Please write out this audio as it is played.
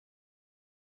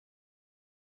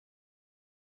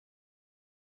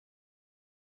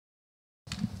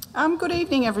Good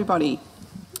evening, everybody.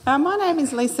 My name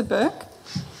is Lisa Burke.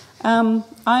 I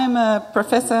am a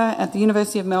professor at the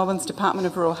University of Melbourne's Department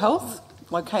of Rural Health,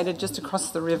 located just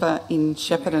across the river in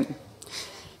Shepparton.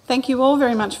 Thank you all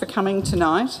very much for coming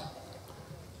tonight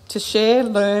to share,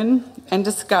 learn and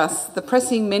discuss the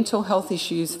pressing mental health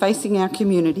issues facing our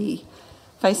community,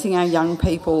 facing our young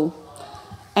people,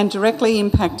 and directly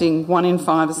impacting 1 in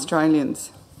 5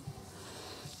 Australians.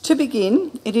 To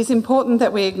begin, it is important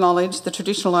that we acknowledge the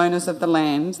traditional owners of the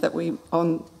land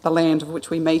of which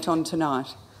we meet on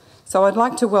tonight. So I'd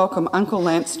like to welcome Uncle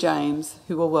Lance James,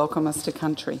 who will welcome us to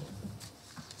country.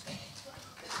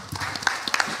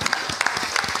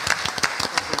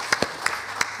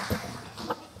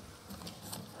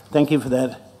 Thank you for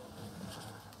that.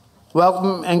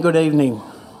 Welcome and good evening.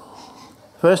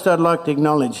 First, I'd like to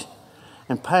acknowledge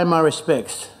and pay my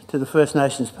respects to the First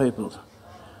Nations peoples,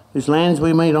 whose lands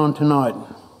we meet on tonight.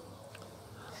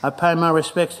 I pay my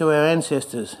respects to our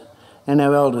ancestors and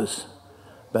our elders,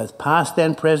 both past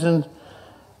and present,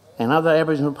 and other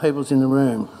Aboriginal peoples in the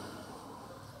room.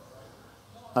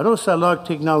 I'd also like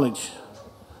to acknowledge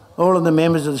all of the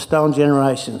members of the stolen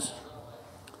generations,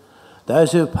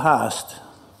 those who have passed,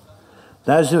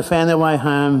 those who have found their way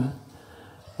home,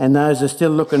 and those who are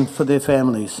still looking for their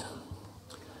families.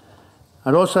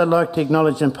 I'd also like to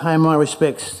acknowledge and pay my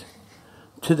respects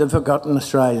to the forgotten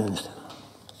Australians.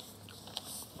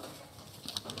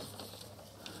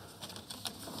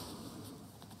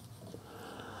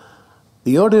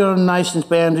 The Order of Nations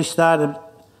boundary started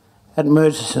at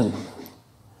Murchison,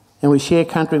 and we share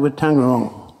country with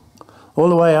Taungurung, all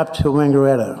the way up to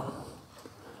Wangaratta.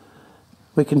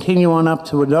 We continue on up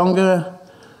to Wodonga,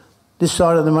 this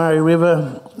side of the Murray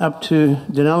River, up to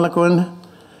Deniliquin,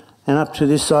 and up to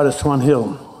this side of Swan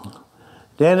Hill,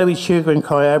 down to Echuca and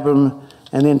Kyabram,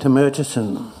 and then to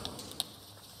Murchison.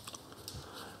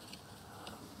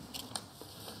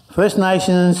 First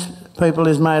Nations people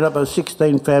is made up of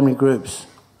 16 family groups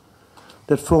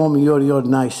that form the Yorta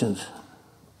Nations.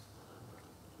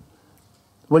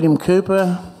 William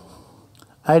Cooper,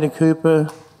 Ada Cooper,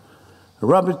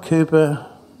 Robert Cooper,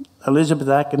 Elizabeth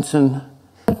Atkinson,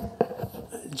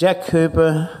 Jack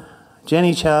Cooper,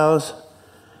 Jenny Charles,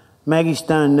 Maggie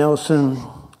Stone Nelson,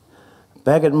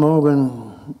 Bagot Morgan,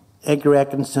 Edgar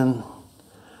Atkinson,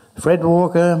 Fred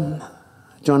Walker,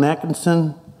 John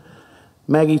Atkinson,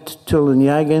 Maggie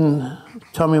Tullan-Yagan,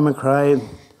 Tommy McRae,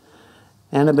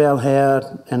 Annabelle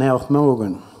Howard and Alf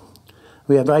Morgan.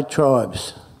 We have 8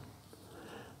 tribes: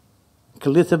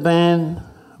 Kalithaban,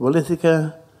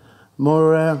 Walithika,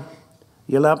 Mora,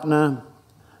 Yalupna,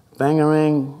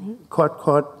 Bangarang,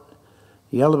 Quat,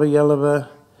 Yalaba,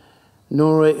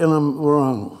 Nora Ilam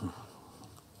Wurrung.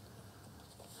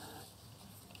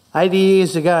 80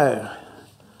 years ago,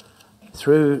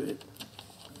 through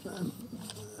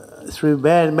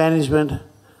bad management,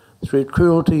 through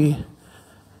cruelty,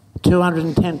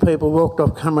 210 people walked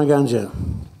off Cummeragunja.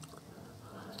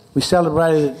 We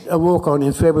celebrated a walk-on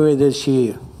in February this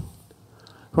year.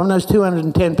 From those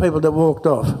 210 people that walked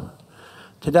off,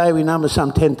 today we number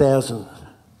some 10,000.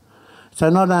 So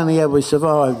not only have we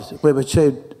survived, we've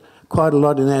achieved quite a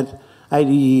lot in that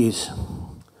 80 years.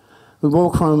 We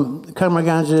walked from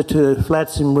Cummeragunja to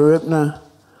flats in Warupna.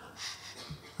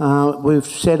 We've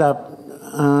set up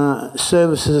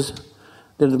services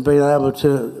that have been able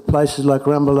to places like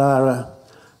Rumbalara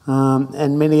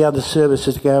and many other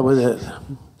services to go with it.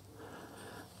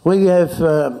 We have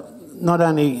not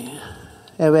only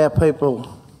have our people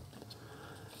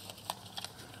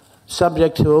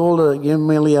subject to all the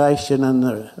humiliation and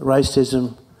the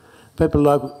racism, people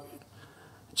like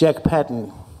Jack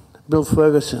Patton, Bill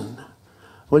Ferguson,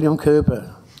 William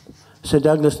Cooper, Sir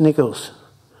Douglas Nichols,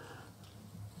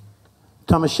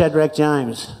 Thomas Shadrach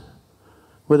James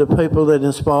were the people that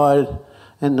inspired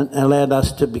and allowed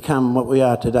us to become what we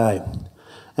are today.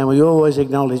 And we always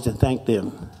acknowledge and thank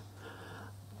them.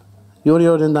 The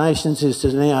Order of Nations is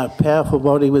now a powerful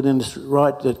body within this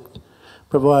right that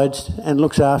provides and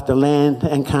looks after land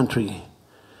and country,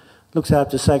 looks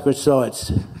after sacred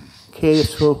sites,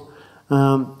 cares for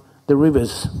the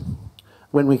rivers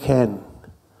when we can.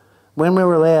 When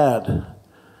we're allowed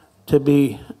to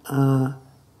be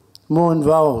more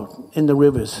involved in the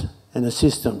rivers and the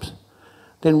systems,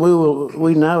 then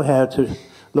we know how to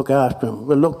look after them.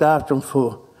 We've looked after them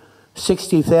for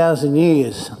 60,000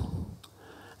 years.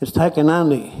 It's taken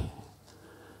only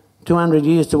 200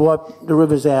 years to wipe the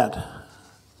rivers out.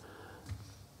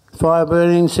 Fire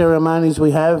burning ceremonies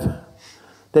we have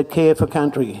that care for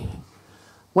country.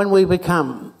 When we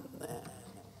become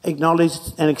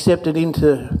acknowledged and accepted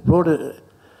into broader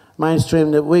mainstream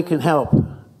that we can help,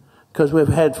 because we've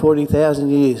had 40,000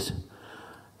 years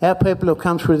Our people have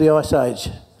come through the Ice Age,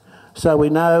 so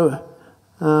we know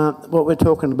what we're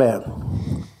talking about.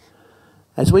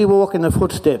 As we walk in the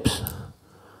footsteps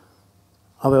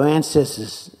of our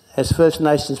ancestors as First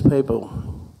Nations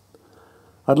people,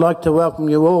 I'd like to welcome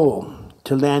you all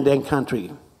to land and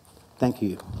country. Thank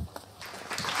you.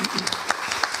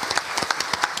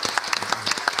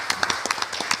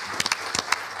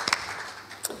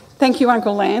 Thank you,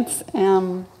 Uncle Lance,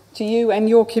 to you and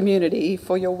your community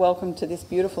for your welcome to this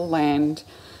beautiful land,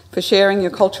 for sharing your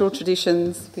cultural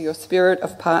traditions, for your spirit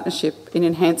of partnership in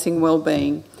enhancing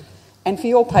well-being, and for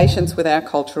your patience with our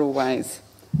cultural ways.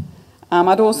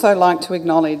 I'd also like to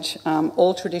acknowledge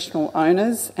all traditional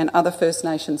owners and other First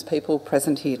Nations people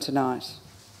present here tonight.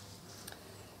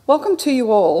 Welcome to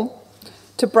you all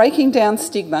to Breaking Down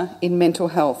Stigma in Mental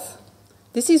Health.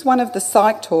 This is one of the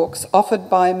PsychTalks offered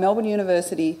by Melbourne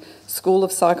University School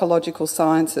of Psychological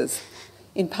Sciences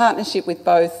in partnership with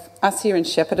both us here in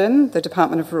Shepparton, the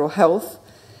Department of Rural Health,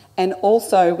 and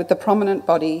also with the prominent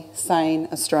body SANE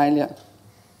Australia.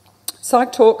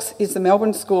 PsychTalks is the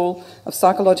Melbourne School of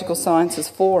Psychological Sciences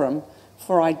forum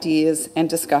for ideas and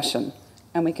discussion,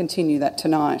 and we continue that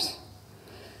tonight.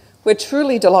 We're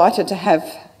truly delighted to have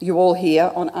you all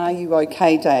here on Are You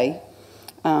OK Day,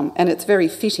 and it's very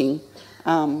fitting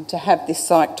to have this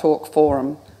PsychTalk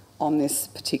forum on this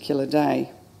particular day.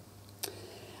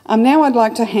 Now I'd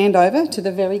like to hand over to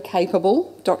the very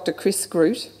capable Dr. Chris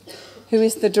Groot, who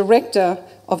is the Director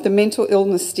of the Mental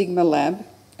Illness Stigma Lab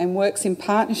and works in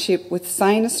partnership with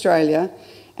SANE Australia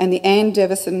and the Anne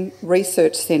Devison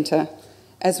Research Centre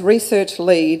as research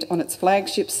lead on its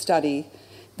flagship study,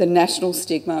 the National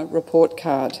Stigma Report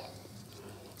Card.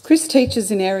 Chris teaches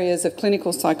in areas of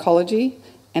clinical psychology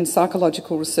and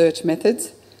psychological research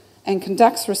methods and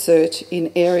conducts research in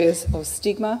areas of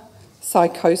stigma,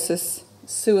 psychosis,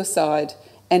 suicide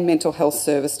and mental health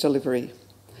service delivery.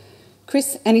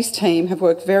 Chris and his team have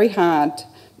worked very hard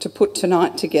to put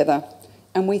tonight together,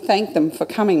 and we thank them for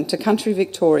coming to Country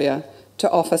Victoria to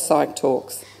offer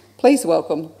PsychTalks. Please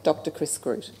welcome Dr. Chris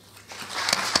Groot.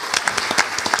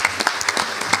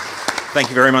 Thank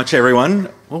you very much, everyone.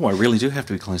 Oh, I really do have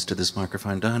to be close to this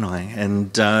microphone, don't I?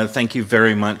 And thank you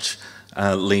very much,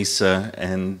 Lisa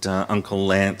and Uncle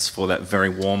Lance, for that very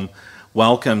warm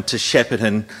welcome to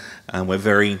Shepparton. We're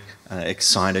very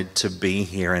excited to be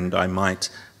here, and I might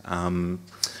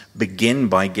begin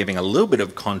by giving a little bit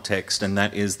of context, and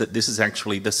that is that this is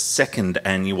actually the second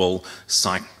annual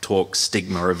PsychTalk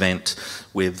Stigma event,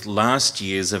 with last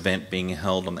year's event being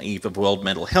held on the eve of World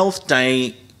Mental Health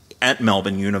Day at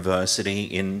Melbourne University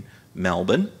in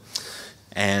Melbourne.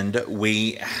 And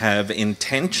we have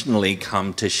intentionally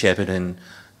come to Shepparton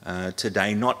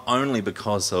today, not only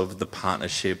because of the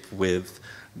partnership with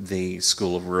the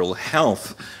School of Rural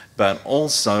Health, but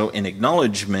also in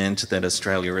acknowledgement that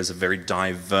Australia is a very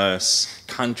diverse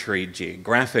country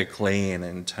geographically and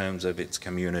in terms of its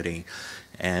community.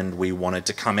 And we wanted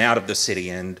to come out of the city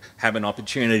and have an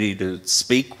opportunity to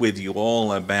speak with you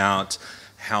all about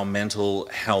how mental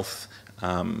health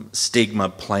stigma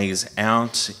plays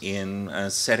out in a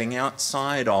setting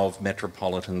outside of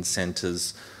metropolitan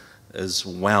centres as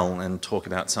well, and talk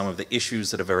about some of the issues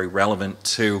that are very relevant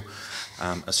to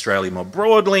Australia more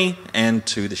broadly and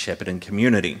to the Shepparton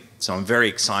community. So I'm very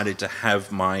excited to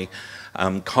have my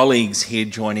colleagues here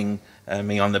joining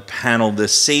me on the panel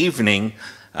this evening.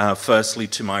 Firstly,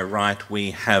 to my right,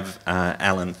 we have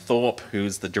Alan Thorpe,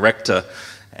 who's the Director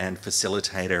and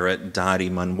Facilitator at Dadi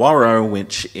Munwarro,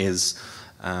 which is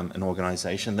an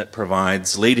organisation that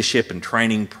provides leadership and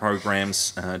training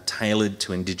programs tailored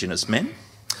to Indigenous men.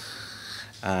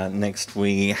 Next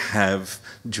we have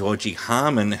Georgie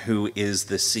Harmon, who is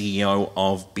the CEO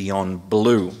of Beyond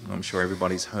Blue. I'm sure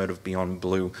everybody's heard of Beyond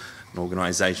Blue, an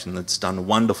organisation that's done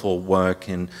wonderful work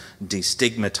in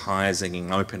destigmatising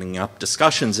and opening up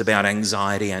discussions about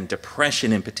anxiety and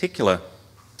depression in particular.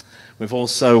 We've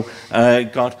also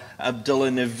got Abdullah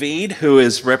Naveed, who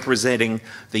is representing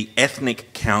the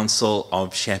Ethnic Council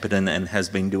of Shepparton and has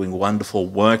been doing wonderful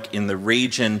work in the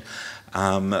region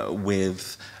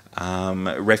with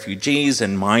refugees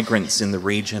and migrants in the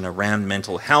region around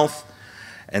mental health.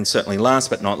 And certainly last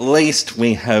but not least,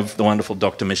 we have the wonderful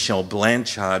Dr. Michelle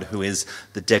Blanchard, who is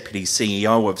the Deputy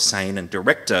CEO of SANE and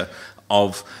Director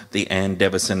of the Anne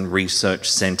Devison Research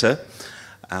Centre,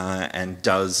 and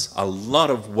does a lot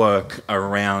of work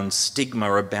around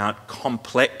stigma about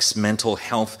complex mental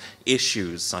health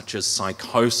issues such as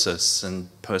psychosis and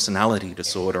personality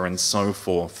disorder and so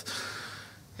forth.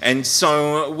 And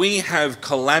so we have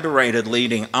collaborated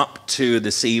leading up to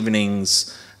this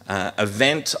evening's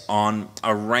event on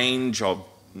a range of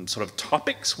sort of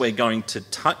topics we're going to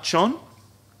touch on.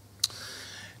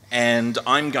 and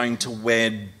I'm going to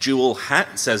wear dual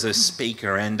hats as a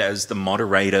speaker and as the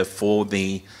moderator for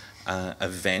the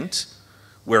event.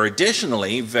 We're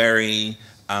additionally very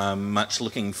much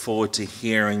looking forward to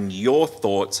hearing your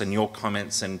thoughts and your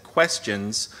comments and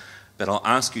questions, but I'll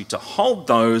ask you to hold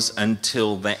those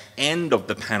until the end of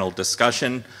the panel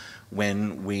discussion,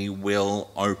 when we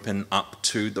will open up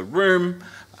to the room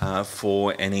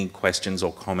for any questions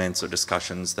or comments or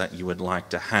discussions that you would like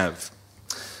to have.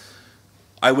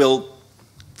 I will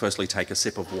firstly take a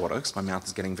sip of water because my mouth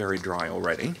is getting very dry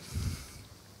already.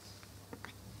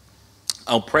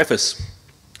 I'll preface,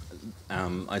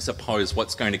 I suppose,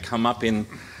 what's going to come up in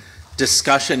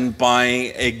discussion by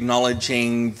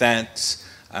acknowledging that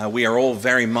we are all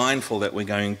very mindful that we're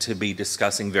going to be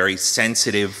discussing very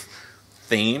sensitive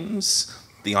themes.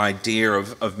 The idea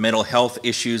of mental health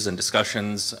issues and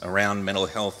discussions around mental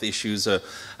health issues are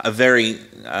very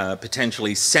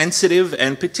potentially sensitive,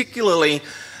 and particularly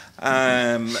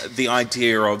the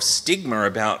idea of stigma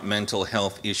about mental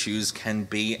health issues can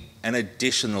be an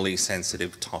additionally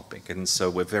sensitive topic, and so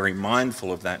we're very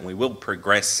mindful of that, and we will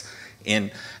progress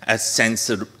in a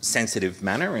sensitive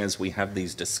manner as we have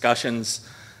these discussions.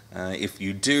 If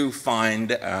you do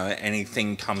find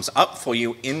anything comes up for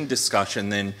you in discussion,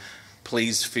 then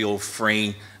please feel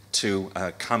free to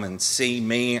come and see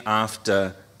me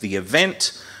after the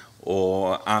event,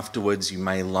 or afterwards you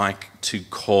may like to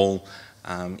call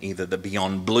either the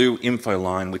Beyond Blue info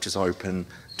line, which is open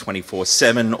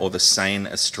 24/7, or the Sane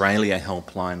Australia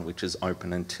helpline, which is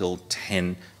open until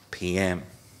 10 p.m.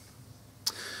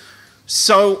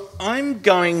 So I'm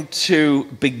going to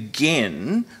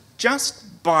begin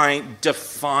just by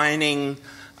defining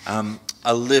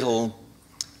a little,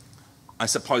 I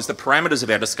suppose, the parameters of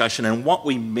our discussion and what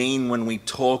we mean when we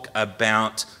talk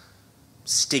about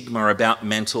stigma about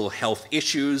mental health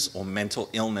issues or mental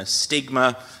illness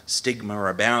stigma, stigma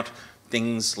about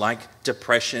things like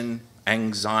depression,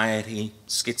 anxiety,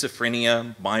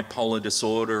 schizophrenia, bipolar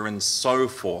disorder, and so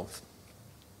forth.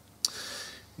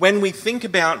 When we think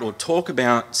about or talk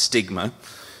about stigma,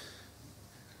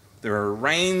 there are a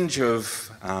range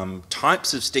of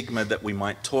types of stigma that we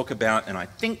might talk about, and I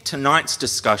think tonight's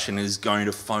discussion is going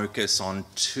to focus on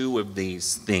two of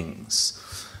these things.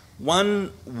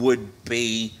 One would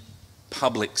be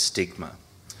public stigma.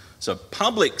 So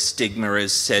public stigma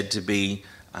is said to be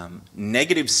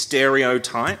negative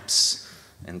stereotypes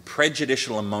and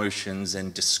prejudicial emotions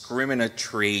and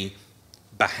discriminatory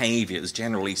behaviours,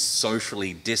 generally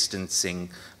socially distancing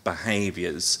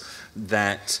behaviours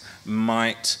that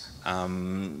might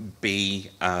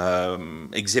be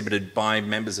exhibited by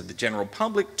members of the general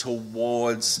public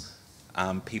towards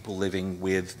people living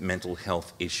with mental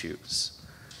health issues.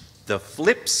 The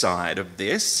flip side of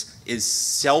this is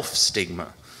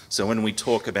self-stigma. So when we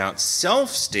talk about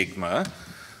self-stigma,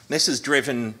 this is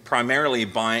driven primarily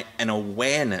by an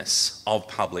awareness of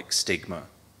public stigma.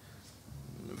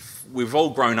 We've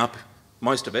all grown up,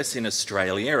 most of us, in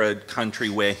Australia, a country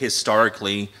where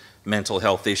historically mental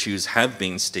health issues have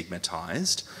been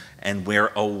stigmatised, and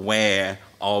we're aware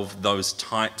of those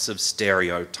types of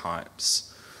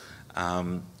stereotypes,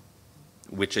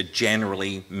 which are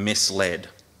generally misled.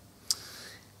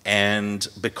 And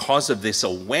because of this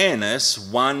awareness,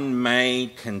 one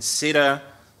may consider,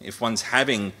 if one's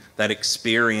having that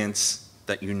experience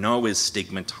that you know is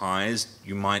stigmatised,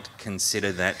 you might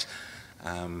consider that,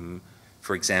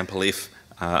 for example, if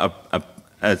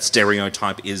a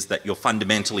stereotype is that you're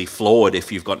fundamentally flawed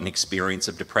if you've got an experience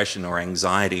of depression or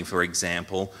anxiety, for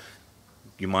example,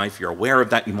 you might, if you're aware of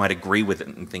that, you might agree with it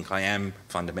and think, I am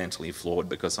fundamentally flawed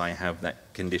because I have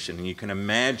that condition. And you can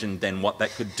imagine then what that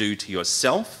could do to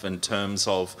yourself in terms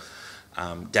of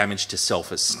damage to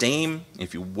self-esteem.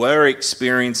 If you were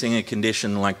experiencing a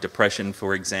condition like depression,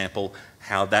 for example,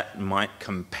 how that might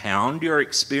compound your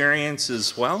experience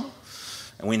as well.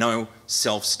 And we know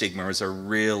self-stigma is a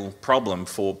real problem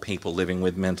for people living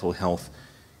with mental health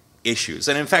issues.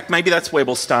 And in fact, maybe that's where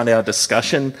we'll start our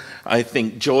discussion. I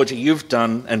think, Georgia, you've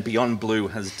done, and Beyond Blue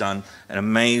has done, an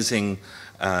amazing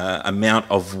amount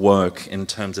of work in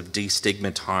terms of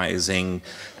destigmatising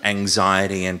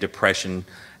anxiety and depression.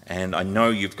 And I know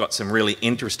you've got some really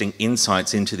interesting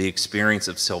insights into the experience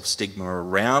of self-stigma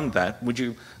around that. Would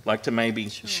you like to maybe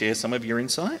share some of your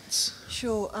insights?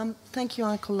 Sure. Thank you,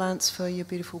 Uncle Lance, for your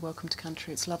beautiful welcome to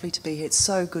country. It's lovely to be here. It's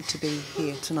so good to be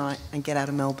here tonight and get out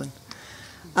of Melbourne.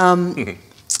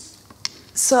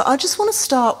 So I just want to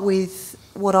start with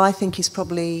what I think is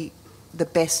probably the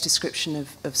best description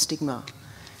of stigma.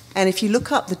 And if you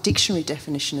look up the dictionary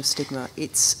definition of stigma,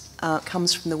 it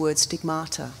comes from the word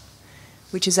stigmata,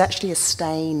 which is actually a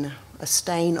stain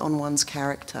on one's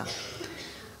character.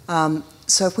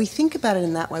 So if we think about it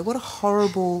in that way, what a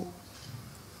horrible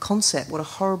concept, what a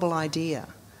horrible idea,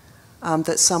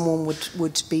 that someone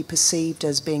would be perceived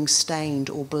as being stained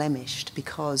or blemished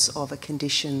because of a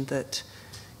condition that,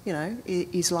 you know,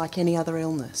 is like any other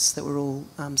illness that we're all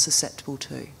susceptible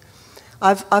to.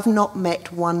 I've not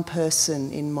met one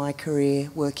person in my career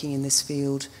working in this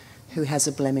field who has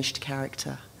a blemished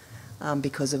character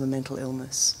because of a mental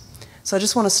illness. So I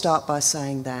just want to start by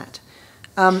saying that.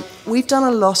 We've done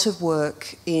a lot of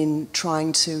work in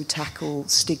trying to tackle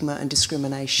stigma and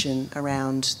discrimination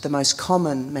around the most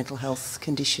common mental health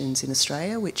conditions in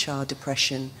Australia, which are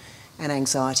depression and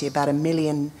anxiety. About 1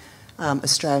 million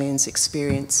Australians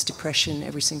experience depression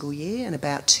every single year, and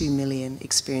about 2 million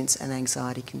experience an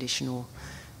anxiety condition, or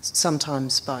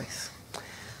sometimes both.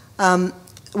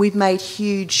 We've made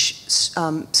huge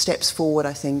steps forward,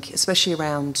 I think, especially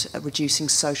around reducing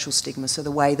social stigma, so the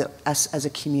way that us as a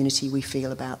community we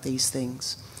feel about these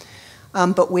things.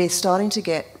 But we're starting to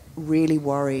get really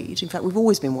worried. In fact, we've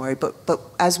always been worried, but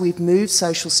as we've moved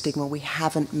social stigma, we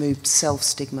haven't moved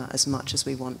self-stigma as much as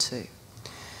we want to.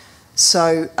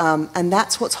 So, and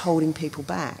that's what's holding people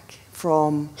back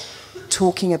from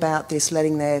talking about this,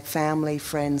 letting their family,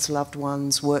 friends, loved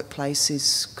ones,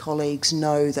 workplaces, colleagues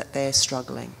know that they're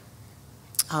struggling.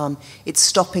 It's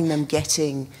stopping them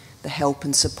getting the help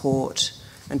and support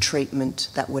and treatment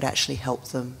that would actually help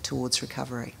them towards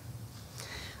recovery.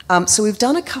 So we've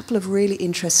done a couple of really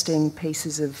interesting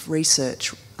pieces of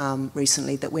research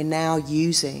recently that we're now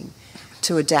using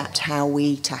to adapt how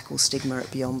we tackle stigma at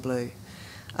Beyond Blue.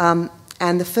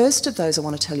 And the first of those I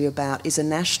want to tell you about is a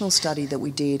national study that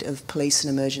we did of police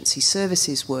and emergency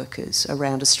services workers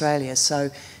around Australia.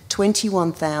 So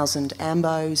 21,000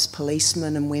 AMBOs,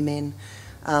 policemen and women,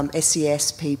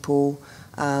 SES people,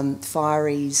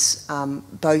 fireys,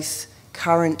 both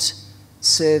current,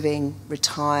 serving,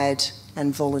 retired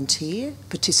and volunteer,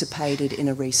 participated in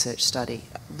a research study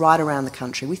right around the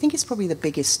country. We think it's probably the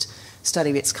biggest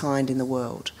study of its kind in the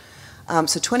world.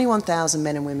 So 21,000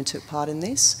 men and women took part in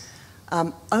this.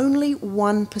 Only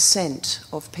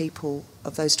 1% of people,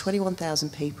 of those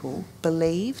 21,000 people,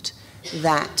 believed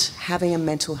that having a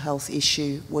mental health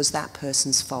issue was that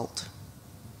person's fault.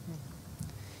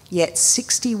 Yet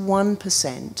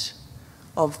 61%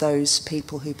 of those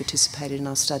people who participated in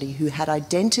our study who had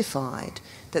identified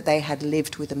that they had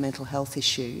lived with a mental health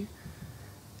issue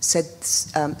said,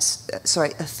 a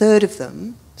third of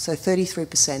them, so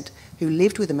 33%, who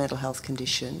lived with a mental health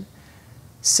condition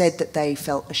said that they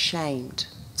felt ashamed.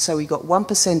 So we got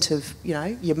 1% of, you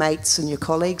know, your mates and your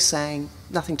colleagues saying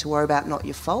nothing to worry about, not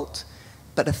your fault,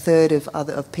 but a third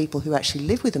of people who actually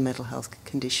live with a mental health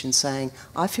condition saying,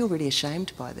 I feel really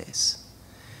ashamed by this.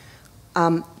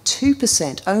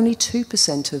 2%, only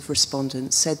 2% of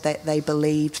respondents said that they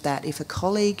believed that if a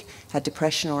colleague had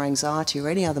depression or anxiety or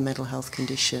any other mental health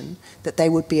condition, that they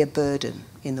would be a burden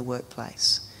in the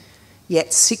workplace.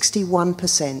 Yet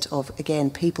 61% of,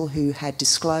 again, people who had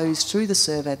disclosed through the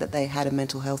survey that they had a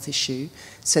mental health issue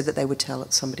said that they would tell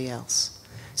it somebody else.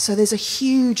 So there's a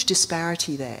huge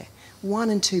disparity there. 1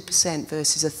 and 2%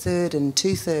 versus a third and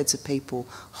 2/3 of people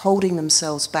holding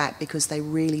themselves back because they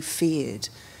really feared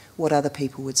what other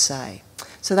people would say.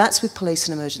 So that's with police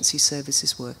and emergency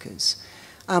services workers.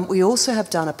 We also have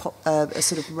done a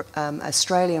sort of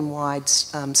Australian-wide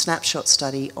snapshot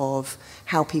study of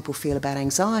how people feel about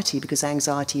anxiety, because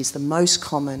anxiety is the most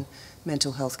common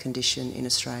mental health condition in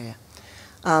Australia.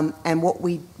 And what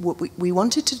we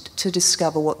wanted to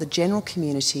discover what the general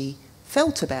community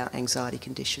felt about anxiety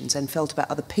conditions and felt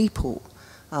about other people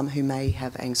who may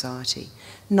have anxiety.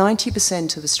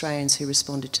 90% of Australians who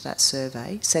responded to that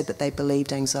survey said that they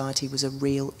believed anxiety was a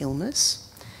real illness.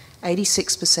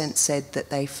 86% said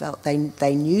that they felt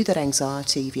they knew that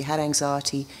anxiety, if you had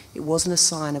anxiety, it wasn't a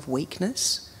sign of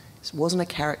weakness, it wasn't a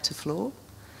character flaw.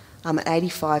 And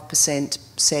 85%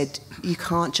 said you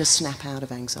can't just snap out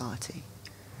of anxiety.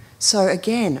 So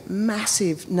again,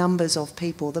 massive numbers of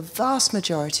people, the vast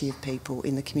majority of people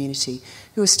in the community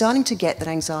who are starting to get that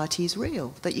anxiety is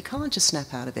real, that you can't just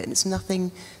snap out of it, and it's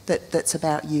nothing that's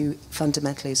about you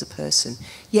fundamentally as a person.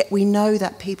 Yet we know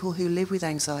that people who live with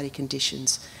anxiety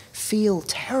conditions feel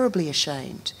terribly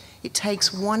ashamed. It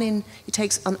takes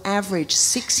on average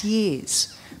 6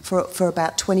 years for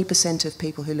about 20% of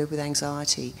people who live with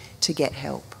anxiety to get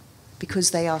help, because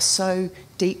they are so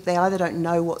deep, they either don't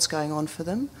know what's going on for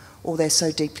them, or they're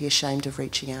so deeply ashamed of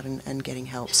reaching out and getting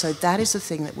help. So that is the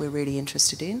thing that we're really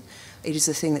interested in. It is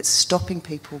the thing that's stopping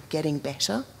people getting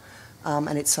better,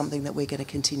 and it's something that we're going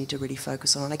to continue to really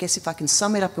focus on. And I guess if I can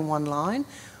sum it up in one line,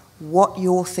 what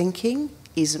you're thinking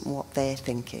isn't what they're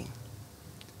thinking.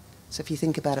 So if you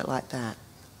think about it like that.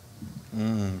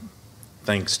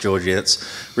 Thanks, Georgie.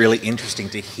 It's really interesting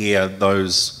to hear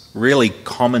those really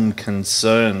common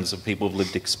concerns of people with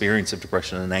lived experience of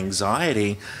depression and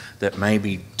anxiety that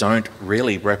maybe don't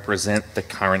really represent the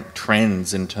current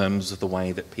trends in terms of the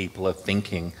way that people are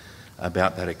thinking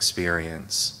about that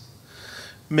experience.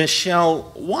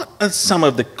 Michelle, what are some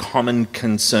of the common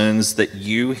concerns that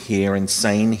you hear and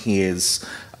SANE hears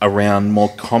around more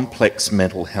complex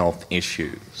mental health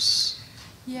issues?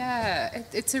 Yeah,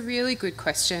 it's a really good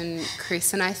question,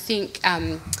 Chris, and I think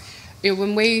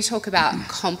when we talk about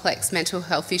complex mental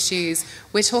health issues,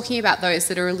 we're talking about those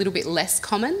that are a little bit less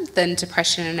common than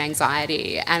depression and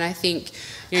anxiety. And I think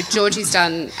Georgie's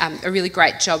done a really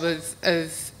great job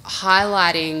of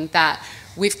highlighting that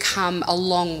we've come a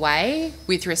long way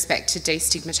with respect to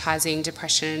destigmatising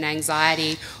depression and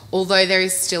anxiety, although there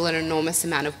is still an enormous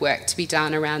amount of work to be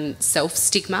done around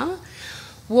self-stigma.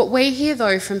 What we hear,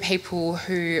 though, from people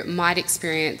who might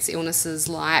experience illnesses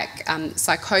like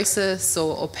psychosis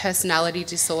or personality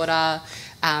disorder,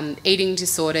 eating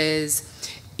disorders,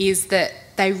 is that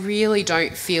they really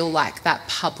don't feel like that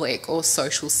public or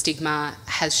social stigma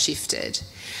has shifted.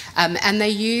 And they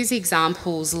use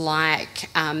examples like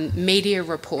media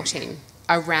reporting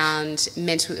around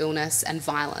mental illness and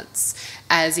violence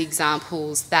as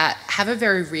examples that have a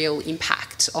very real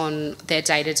impact on their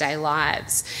day-to-day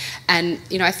lives. And,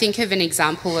 I think of an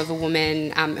example of a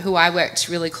woman who I worked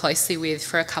really closely with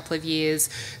for a couple of years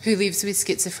who lives with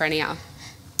schizophrenia.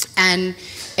 And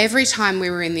every time we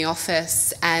were in the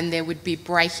office and there would be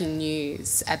breaking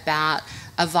news about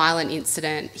a violent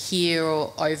incident here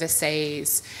or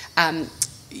overseas,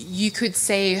 you could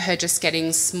see her just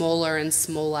getting smaller and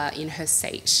smaller in her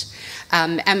seat.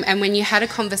 And when you had a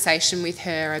conversation with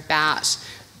her about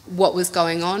what was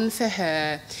going on for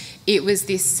her, it was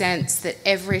this sense that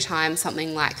every time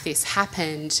something like this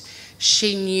happened,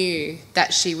 she knew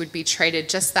that she would be treated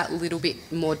just that little bit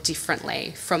more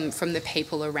differently from the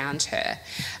people around her.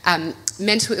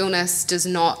 Mental illness does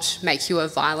not make you a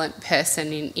violent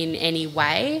person in any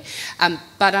way,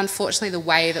 but unfortunately the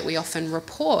way that we often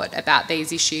report about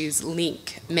these issues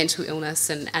link mental illness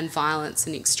and violence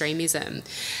and extremism.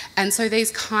 And so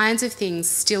these kinds of things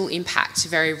still impact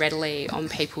very readily on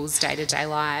people's day-to-day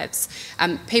lives.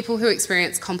 People who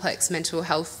experience complex mental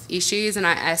health issues, and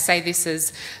I say this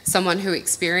as someone who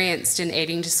experienced an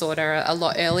eating disorder a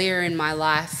lot earlier in my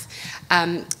life,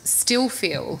 still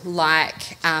feel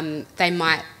like they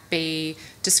might be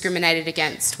discriminated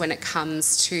against when it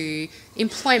comes to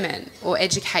employment or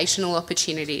educational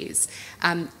opportunities,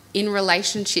 in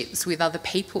relationships with other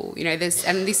people.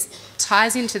 And this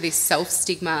ties into this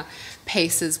self-stigma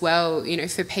piece as well,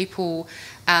 for people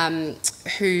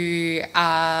who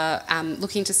are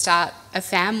looking to start a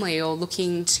family or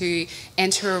looking to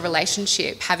enter a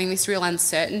relationship, having this real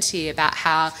uncertainty about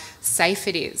how safe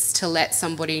it is to let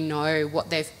somebody know what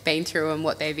they've been through and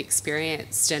what they've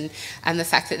experienced, and the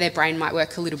fact that their brain might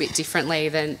work a little bit differently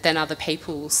than other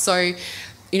people's. So,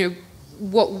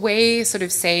 what we sort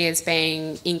of see as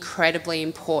being incredibly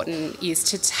important is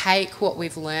to take what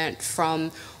we've learnt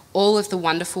from all of the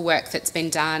wonderful work that's been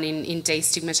done in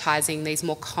destigmatising these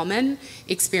more common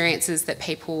experiences that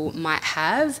people might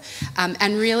have,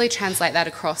 and really translate that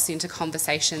across into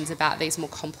conversations about these more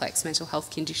complex mental health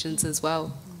conditions as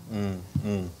well.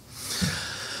 Mm-hmm.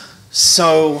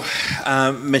 So,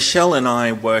 Michelle and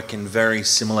I work in very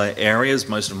similar areas.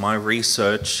 Most of my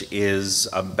research is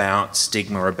about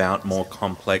stigma, about more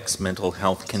complex mental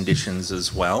health conditions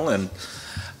as well. And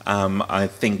I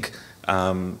think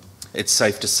it's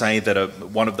safe to say that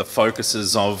one of the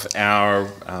focuses of our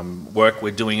work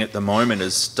we're doing at the moment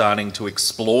is starting to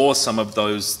explore some of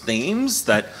those themes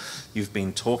that you've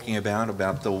been talking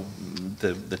about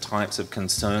the types of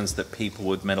concerns that people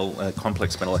with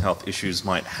complex mental health issues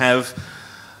might have,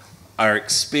 are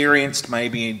experienced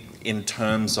maybe in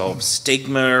terms of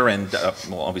stigma and,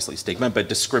 well, obviously stigma, but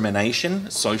discrimination,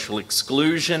 social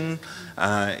exclusion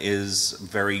is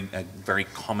a very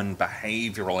common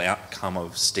behavioural outcome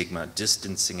of stigma,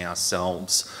 distancing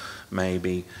ourselves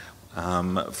maybe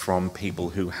from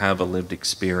people who have a lived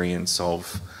experience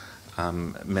of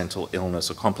mental illness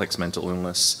or complex mental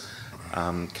illness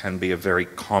can be a very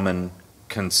common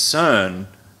concern.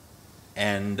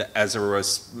 And as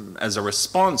a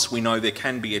response, we know there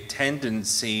can be a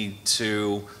tendency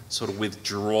to sort of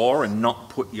withdraw and not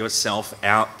put yourself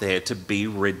out there, to be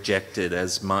rejected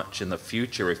as much in the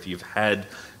future if you've had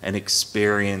an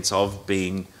experience of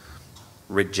being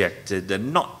rejected,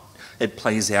 and not it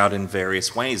plays out in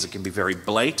various ways. It can be very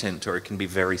blatant or it can be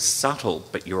very subtle,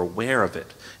 but you're aware of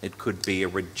it. It could be a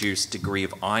reduced degree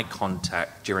of eye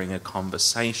contact during a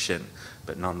conversation,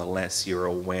 but nonetheless you're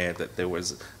aware that there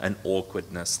was an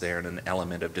awkwardness there and an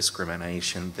element of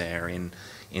discrimination there in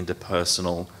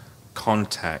interpersonal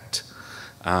contact.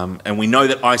 And we know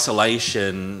that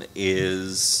isolation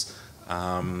is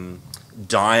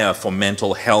dire for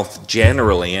mental health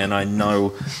generally, and I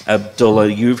know, Abdullah,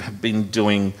 you've been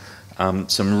doing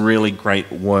some really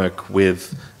great work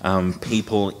with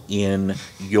people in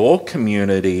your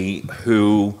community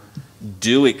who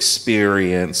do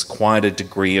experience quite a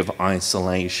degree of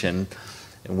isolation.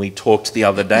 And we talked the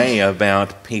other day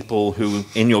about people who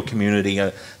in your community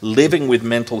are living with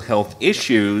mental health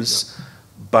issues,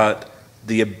 but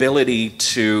the ability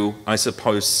to, I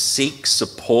suppose, seek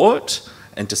support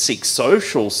and to seek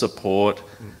social support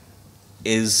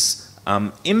is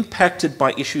impacted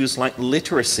by issues like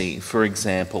literacy, for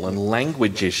example, and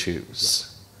language issues.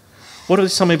 What are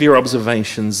some of your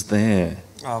observations there?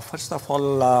 First of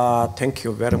all, thank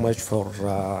you very much for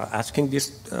asking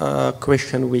this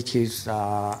question, which is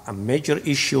a major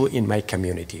issue in my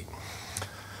community.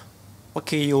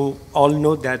 Okay, you all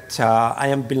know that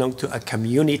I belong to a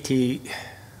community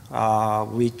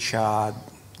which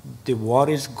the war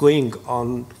is going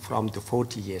on from the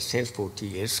 40 years, since 40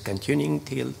 years, continuing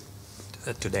till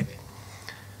today.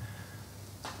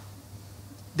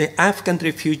 The Afghan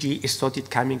refugee started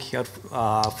coming here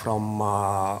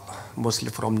mostly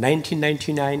from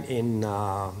 1999 in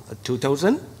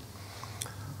 2000,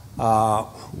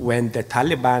 when the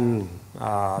Taliban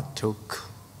took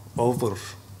over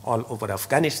all over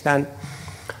Afghanistan.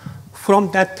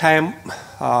 From that time,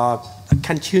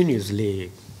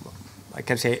 continuously, I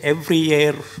can say every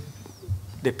year,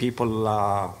 the people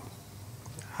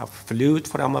have fled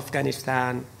from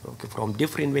Afghanistan, from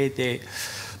different ways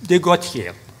they got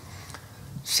here.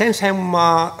 Since I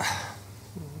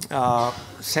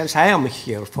am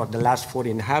here for the last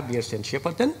 4.5 years in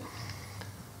Shepparton,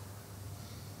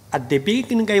 at the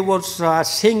beginning I was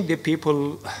seeing the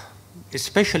people,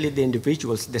 especially the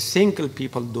individuals, the single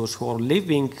people, those who are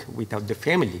living without the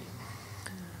family.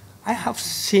 I have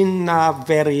seen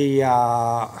very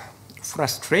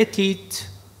frustrated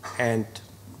and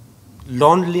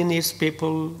loneliness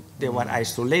people. They were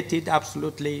isolated,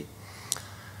 absolutely.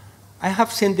 I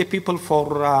have seen the people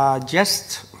for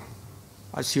just,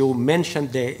 as you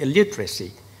mentioned, the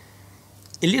illiteracy.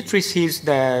 Illiteracy is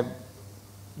the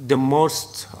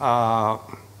most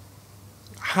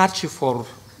hardship for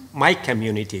my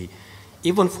community.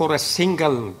 Even for a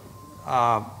single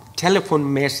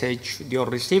telephone message you're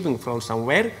receiving from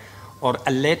somewhere or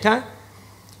a letter,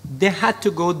 they had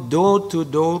to go door to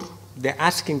door. They're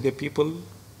asking the people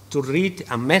to read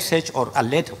a message or a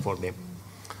letter for them.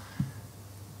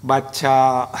 But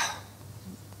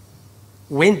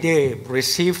when they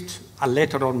received a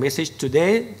letter or message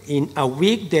today, in a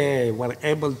week they were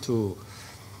able to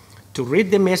read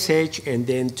the message and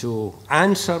then to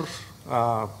answer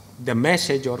the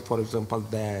message, or for example,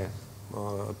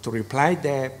 to reply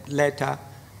the letter.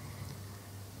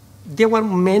 They were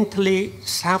mentally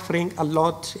suffering a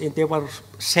lot, and they were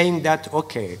saying that,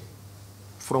 okay,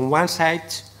 from one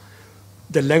side,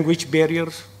 the language barrier,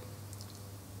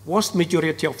 vast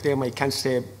majority of them, I can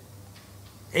say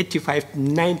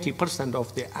 85–90%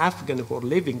 of the Afghans who are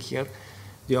living here,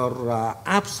 they are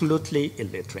absolutely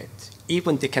illiterate.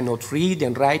 Even they cannot read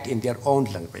and write in their own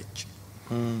language.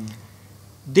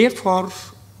 Therefore,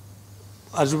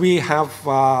 as we have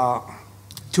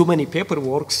too many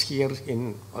paperwork here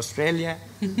in Australia,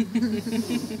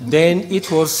 then it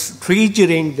was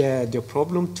triggering the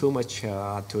problem too much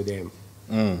to them.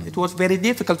 It was very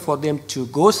difficult for them to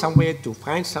go somewhere to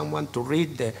find someone to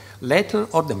read the letter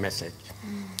or the message.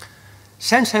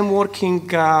 Since I'm working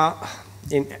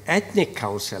in ethnic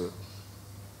council,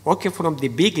 okay, from the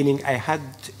beginning I had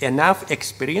enough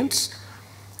experience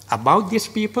about these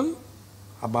people,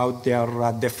 about their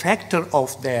the factor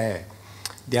of their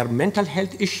mental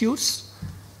health issues.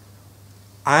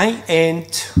 I and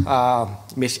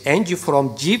Ms. Angie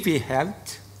from GV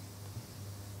Health,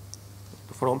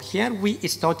 from here we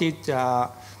started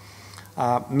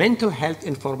mental health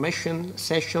information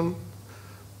session.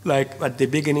 Like at the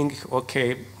beginning,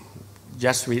 okay,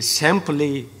 just we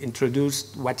simply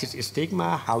introduced what is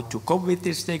stigma, how to cope with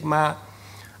the stigma,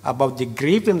 about the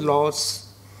grievance laws.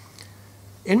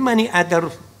 In many other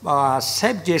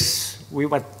subjects, we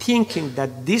were thinking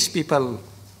that these people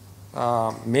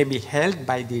may be held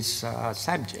by these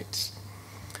subjects.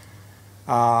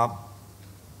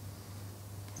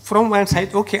 From one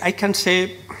side, okay, I can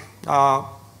say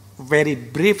very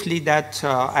briefly that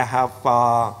I have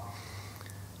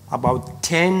about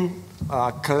 10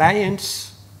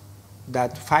 clients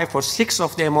that 5 or 6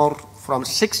 of them are from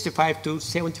 65 to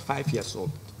 75 years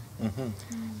old.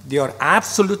 They are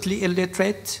absolutely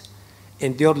illiterate,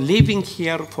 and they are living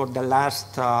here for the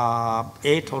last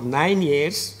 8 or 9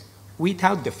 years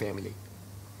without the family.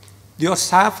 They are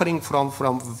suffering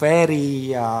from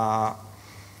very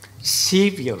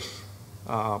severe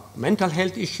mental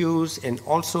health issues and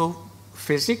also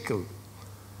physical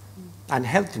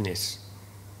unhealthiness.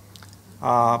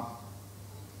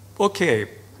 Okay,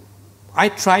 I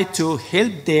try to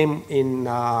help them in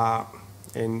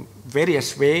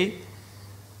various ways.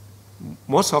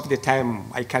 Most of the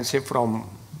time, I can say from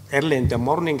early in the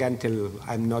morning until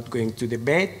I'm not going to the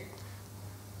bed,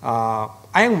 I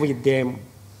am with them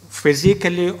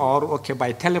physically or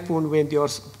by telephone when they are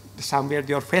somewhere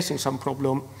they are facing some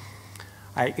problem.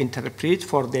 I interpret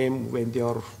for them when they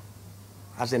are,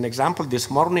 as an example, this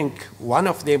morning, one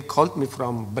of them called me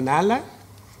from Benalla.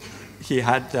 He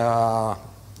had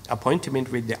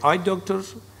appointment with the eye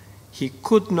doctors. He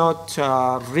could not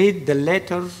read the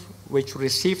letter which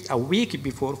received a week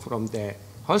before from the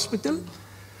hospital.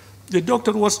 The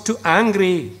doctor was too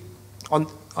angry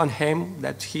on him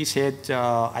that he said,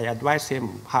 I advised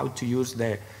him how to use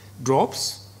the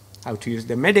drops, how to use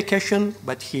the medication,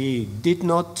 but he did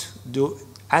not do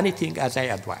anything as I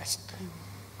advised.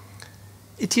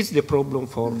 It is the problem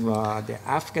for the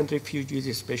African refugees,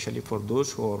 especially for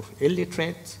those who are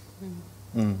illiterate.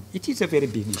 It is a very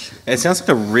big issue. It sounds like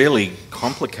a really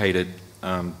complicated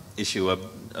issue,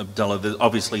 Abdullah.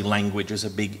 Obviously, language is a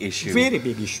big issue. Very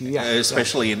big issue, yeah.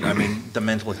 Especially in, I mean, the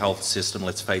mental health system,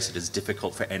 let's face it, is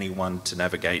difficult for anyone to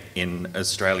navigate in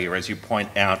Australia. As you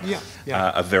point out,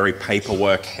 a very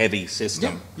paperwork-heavy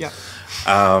system.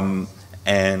 I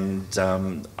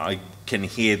can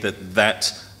hear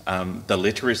that the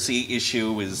literacy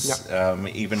issue is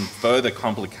even further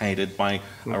complicated by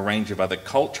a range of other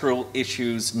cultural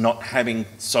issues, not having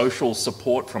social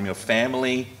support from your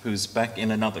family who's back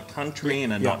in another country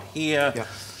and are not here.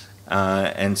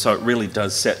 And so it really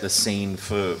does set the scene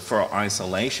for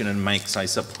isolation and makes, I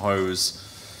suppose,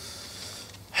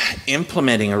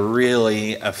 implementing a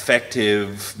really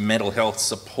effective mental health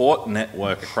support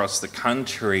network across the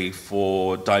country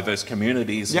for diverse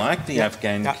communities like the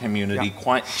Afghan community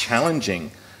quite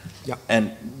challenging.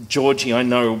 And Georgie, I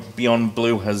know Beyond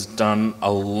Blue has done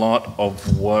a lot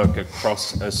of work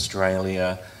across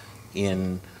Australia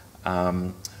in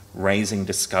raising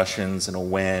discussions and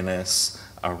awareness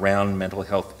around mental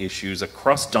health issues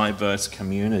across diverse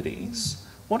communities.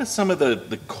 What are some of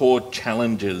the core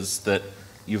challenges that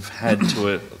you've had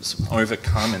to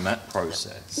overcome in that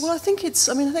process? Well, I think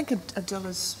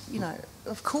Abdullah's,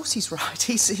 of course he's right.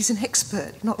 He's an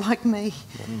expert, not like me.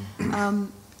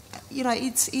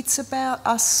 It's about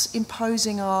us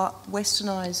imposing our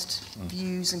westernised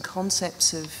views and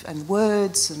concepts and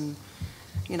words and,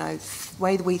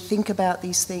 way that we think about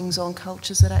these things on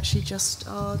cultures that actually just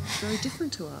are very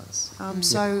different to us.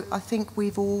 So I think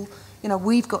we've all,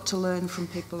 we've got to learn from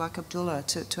people like Abdullah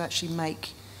to actually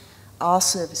make our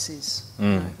services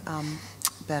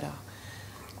better.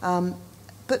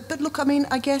 But look,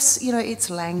 I guess, it's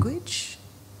language.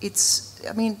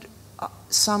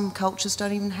 Some cultures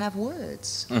don't even have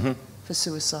words for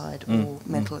suicide or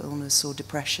mental illness or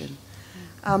depression.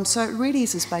 So it really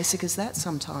is as basic as that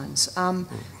sometimes.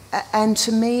 And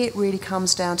to me, it really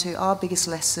comes down to our biggest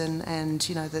lesson and,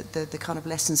 the kind of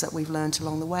lessons that we've learned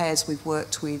along the way as we've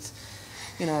worked with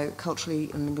culturally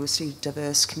and linguistically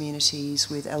diverse communities,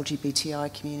 with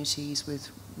LGBTI communities, with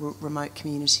remote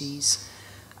communities.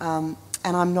 And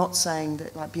I'm not saying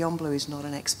that, Beyond Blue is not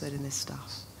an expert in this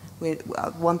stuff.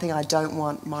 One thing I don't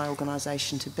want my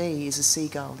organisation to be is a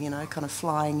seagull, kind of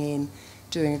flying in,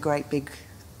 doing a great big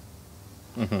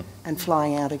and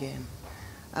flying out again.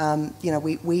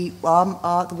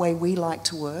 The way we like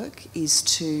to work is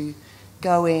to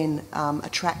go in,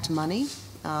 attract money,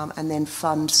 and then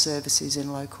fund services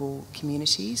in local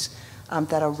communities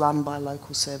that are run by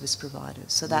local service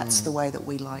providers. So that's the way that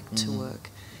we like to work.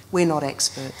 We're not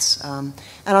experts. And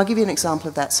I'll give you an example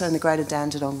of that. So in the Greater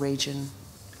Dandenong region,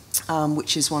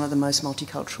 which is one of the most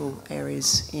multicultural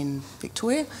areas in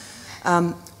Victoria,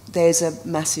 there's a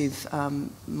massive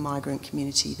migrant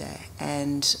community there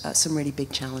and some really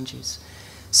big challenges.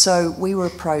 So we were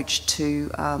approached to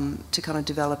kind of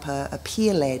develop a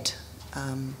peer-led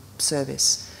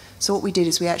service. So what we did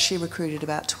is we actually recruited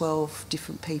about 12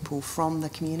 different people from the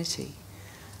community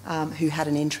who had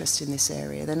an interest in this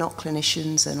area. They're not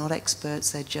clinicians, they're not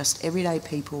experts, they're just everyday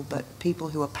people, but people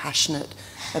who are passionate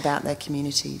about their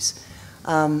communities.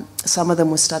 Some of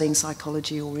them were studying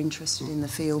psychology or interested in the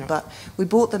field, but we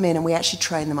brought them in and we actually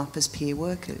trained them up as peer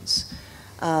workers.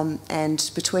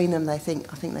 And between them, I think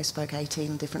they spoke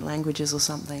 18 different languages or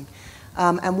something.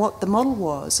 And what the model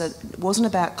was, it wasn't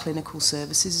about clinical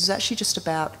services, it was actually just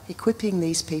about equipping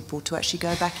these people to actually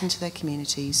go back into their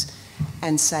communities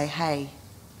and say, hey,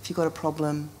 if you've got a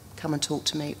problem, come and talk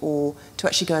to me, or to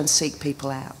actually go and seek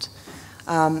people out.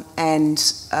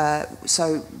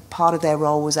 So part of their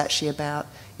role was actually about,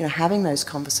 you know, having those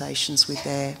conversations with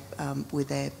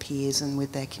their peers and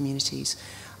with their communities,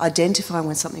 identifying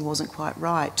when something wasn't quite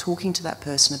right, talking to that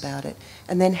person about it,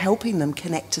 and then helping them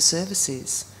connect to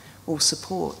services or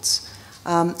supports.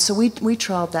 So we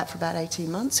trialled that for about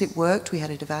 18 months. It worked. We had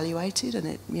it evaluated, and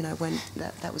it, you know,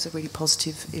 that was a really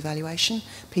positive evaluation.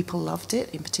 People loved it.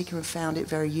 In particular, found it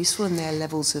very useful, and their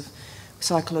levels of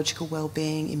psychological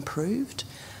well-being improved.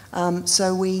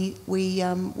 So we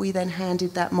then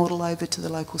handed that model over to the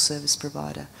local service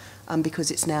provider,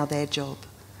 because it's now their job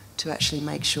to actually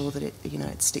make sure that it, you know,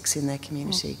 it sticks in their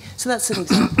community. So that's an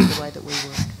example of the way that we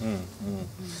work.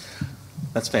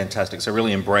 That's fantastic. So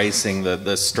really embracing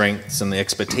the strengths and the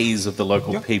expertise of the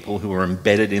local people who are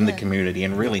embedded in the community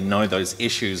and really know those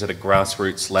issues at a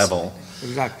grassroots level.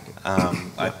 Exactly.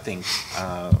 I think,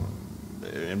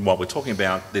 and while we're talking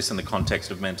about this in the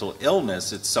context of mental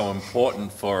illness, it's so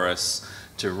important for us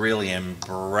to really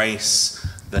embrace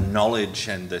the knowledge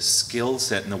and the skill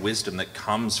set and the wisdom that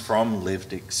comes from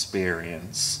lived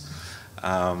experience.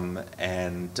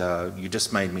 You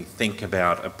just made me think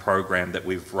about a program that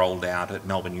we've rolled out at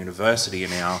Melbourne University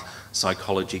in our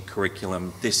psychology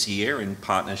curriculum this year in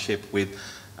partnership with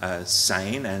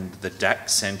SANE and the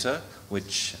Dax Centre,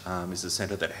 which is a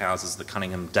centre that houses the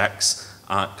Cunningham Dax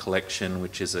Art Collection,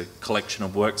 which is a collection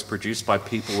of works produced by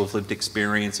people with lived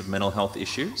experience of mental health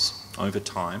issues over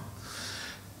time.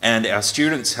 And our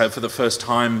students have, for the first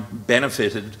time,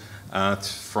 benefited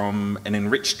from an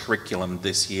enriched curriculum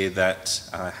this year that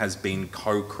has been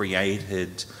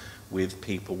co-created with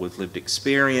people with lived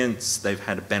experience. They've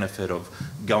had a benefit of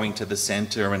going to the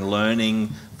centre and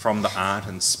learning from the art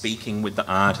and speaking with the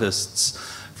artists,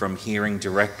 from hearing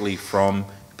directly from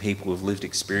people with lived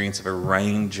experience of a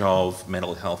range of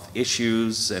mental health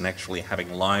issues, and actually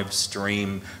having live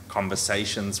stream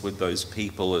conversations with those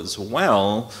people as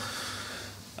well.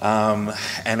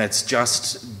 And it's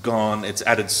just gone, it's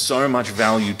added so much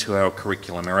value to our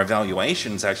curriculum. Our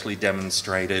evaluations actually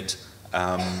demonstrated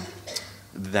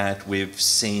that we've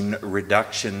seen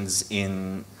reductions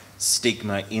in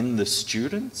stigma in the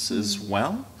students as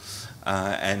well.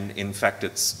 And in fact,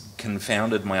 it's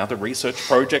confounded my other research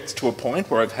projects to a point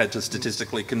where I've had to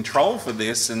statistically control for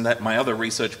this, and that my other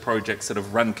research projects that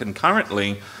have run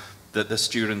concurrently that the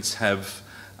students have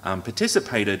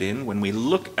participated in, when we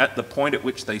look at the point at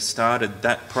which they started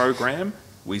that program,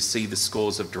 we see the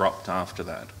scores have dropped after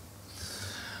that.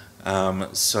 I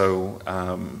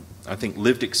think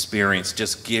lived experience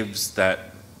just gives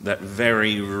that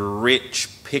very rich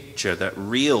picture, that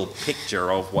real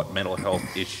picture of what mental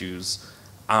health issues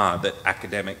are, that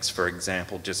academics, for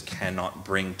example, just cannot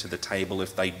bring to the table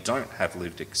if they don't have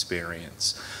lived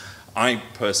experience. I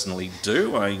personally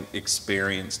do. I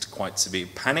experienced quite severe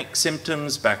panic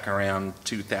symptoms back around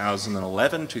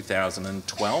 2011,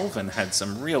 2012, and had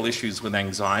some real issues with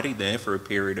anxiety there for a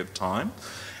period of time.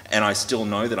 And I still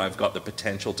know that I've got the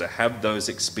potential to have those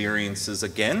experiences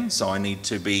again, so I need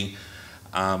to be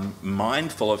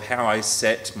mindful of how I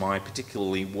set my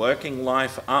particularly working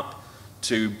life up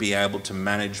to be able to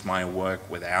manage my work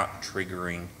without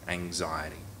triggering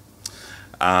anxiety.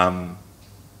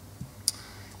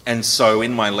 And so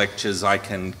in my lectures, I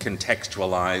can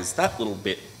contextualise that little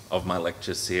bit of my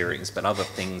lecture series, but other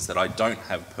things that I don't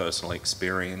have personal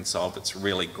experience of, it's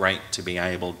really great to be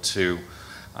able to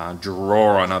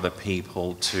draw on other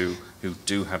people who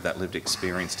do have that lived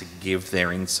experience to give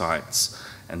their insights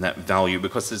and that value,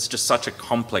 because it's just such a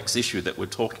complex issue that we're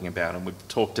talking about. And we've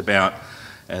talked about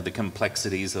the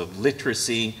complexities of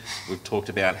literacy. We've talked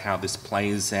about how this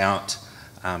plays out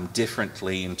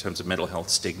differently in terms of mental health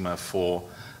stigma for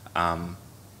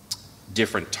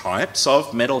different types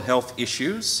of mental health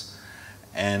issues.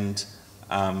 And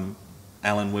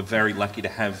Alan, we're very lucky to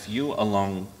have you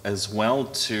along as well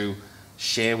to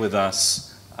share with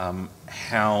us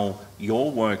how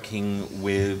you're working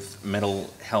with mental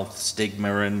health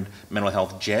stigma and mental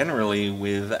health generally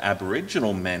with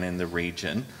Aboriginal men in the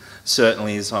region.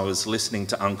 Certainly, as I was listening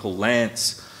to Uncle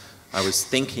Lance, I was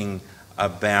thinking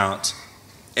about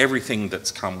everything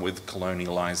that's come with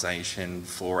colonialisation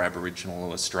for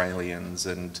Aboriginal Australians,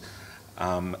 and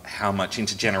how much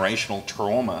intergenerational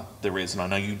trauma there is. And I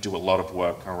know you do a lot of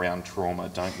work around trauma,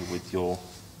 don't you, with your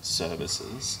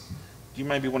services. Do you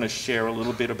maybe want to share a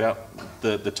little bit about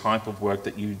the type of work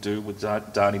that you do with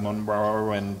Dadi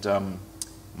Monwaro and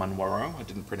Monwaro? I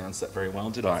didn't pronounce that very well,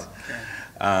 did I?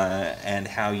 And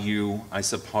how you, I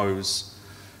suppose,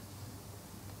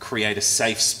 create a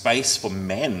safe space for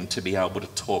men to be able to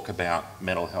talk about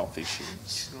mental health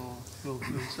issues. Sure.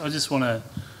 I just want to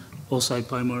also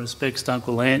pay my respects to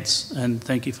Uncle Lance and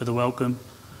thank you for the welcome.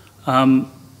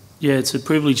 Yeah, it's a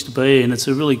privilege to be here, and it's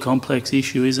a really complex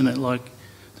issue, isn't it? Like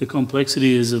the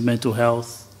complexity is of mental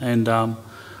health, and I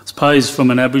suppose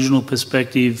from an Aboriginal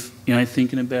perspective, you know,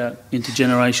 thinking about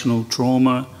intergenerational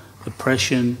trauma,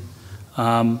 oppression,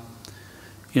 you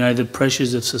know, the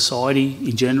pressures of society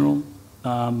in general.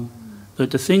 But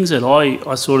the things that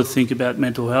I sort of think about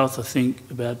mental health, I think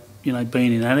about, you know,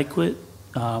 being inadequate,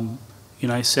 you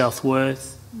know,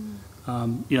 self-worth,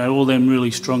 you know, all them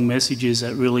really strong messages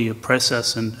that really oppress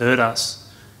us and hurt us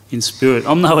in spirit.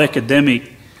 I'm no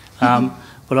academic,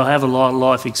 but I have a lot of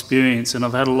life experience, and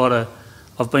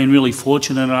I've been really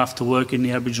fortunate enough to work in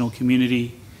the Aboriginal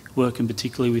community, working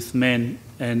particularly with men,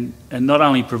 and not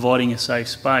only providing a safe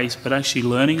space, but actually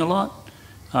learning a lot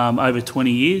over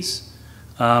 20 years.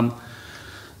 I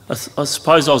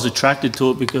suppose I was attracted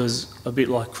to it because, a bit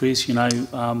like Chris, you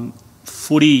know,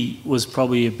 footy was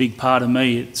probably a big part of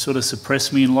me. It sort of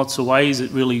suppressed me in lots of ways.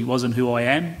 It really wasn't who I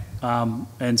am.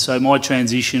 And so my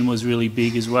transition was really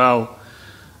big as well.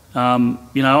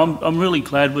 You know, I'm really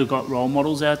glad we've got role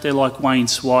models out there like Wayne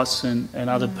Swass and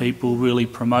other people really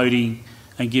promoting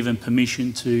and giving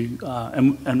permission to,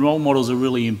 and role models are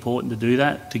really important to do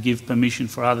that, to give permission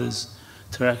for others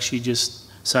to actually just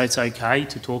say it's okay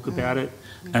to talk about it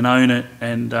and own it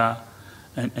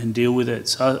and deal with it.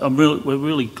 So we're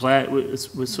really glad. We're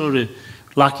sort of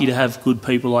lucky to have good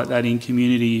people like that in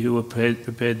community who are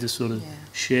prepared to sort of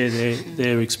share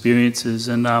their experiences.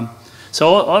 And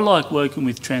so I like working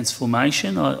with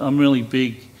transformation. I'm really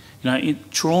big. You know,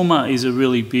 trauma is a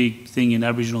really big thing in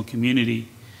Aboriginal community,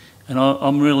 and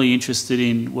I'm really interested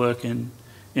in working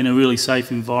in a really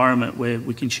safe environment where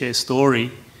we can share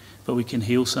story, but we can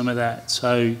heal some of that.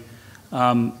 So.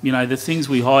 You know, the things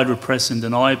we hide, repress and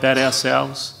deny about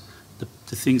ourselves,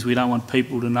 the things we don't want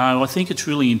people to know, I think it's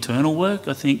really internal work.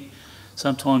 I think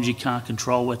sometimes you can't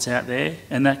control what's out there,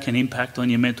 and that can impact on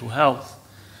your mental health.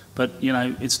 But, you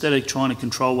know, instead of trying to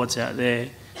control what's out there,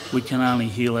 we can only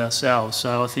heal ourselves.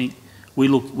 So I think we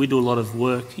do a lot of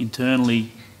work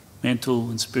internally, mental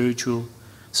and spiritual.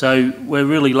 So we're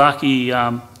really lucky.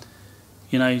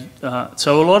 You know,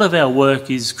 so a lot of our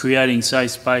work is creating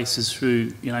safe spaces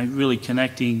through, you know, really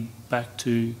connecting back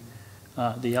to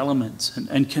the elements.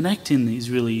 And connecting is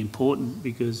really important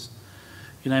because,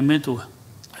 you know, mental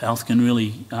health can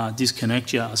really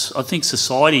disconnect you. I think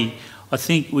society,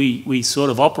 we sort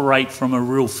of operate from a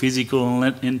real physical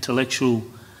and intellectual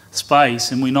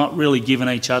space, and we're not really giving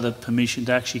each other permission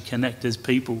to actually connect as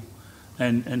people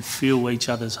and feel each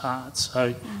other's hearts.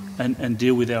 So. And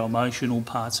deal with our emotional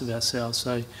parts of ourselves.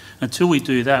 So until we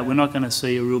do that, we're not going to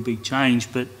see a real big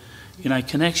change. But, you know,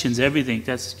 connection's everything.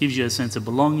 That gives you a sense of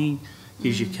belonging,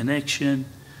 gives you connection,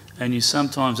 and you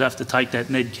sometimes have to take that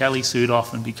Ned Kelly suit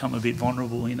off and become a bit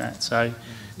vulnerable in that. So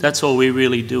that's all we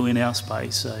really do in our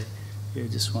space. So, yeah,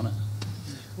 just want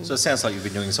to... So it sounds like you've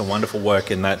been doing some wonderful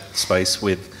work in that space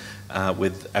with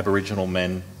Aboriginal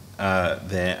men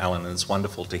there, Alan, and it's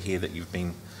wonderful to hear that you've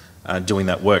been doing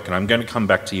that work. And I'm going to come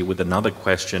back to you with another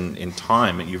question in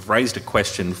time. And you've raised a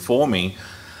question for me.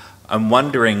 I'm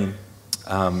wondering,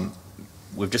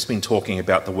 we've just been talking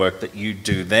about the work that you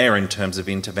do there in terms of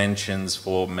interventions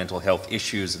for mental health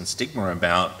issues and stigma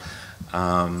about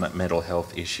mental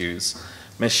health issues.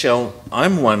 Michelle,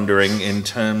 I'm wondering in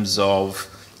terms of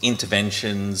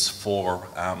interventions for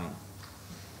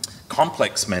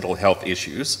complex mental health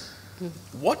issues,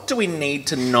 what do we need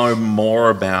to know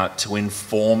more about to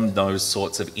inform those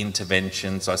sorts of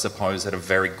interventions, I suppose, at a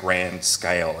very grand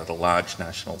scale, at a large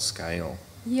national scale?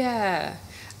 Yeah.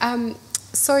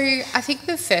 So I think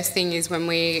the first thing is when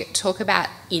we talk about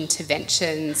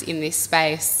interventions in this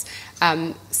space,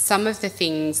 some of the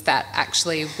things that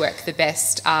actually work the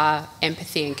best are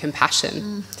empathy and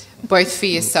compassion. Both for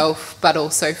yourself but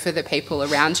also for the people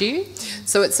around you.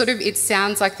 So it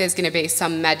sounds like there's going to be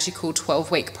some magical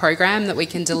 12-week program that we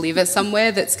can deliver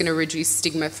somewhere that's going to reduce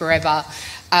stigma forever,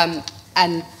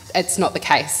 and it's not the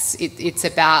case. It's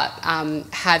about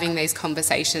having these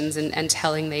conversations and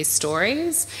telling these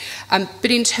stories. But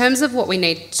in terms of what we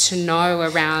need to know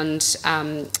around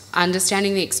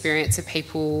understanding the experience of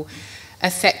people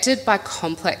affected by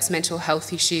complex mental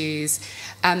health issues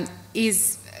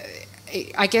is,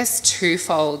 I guess,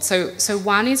 twofold. So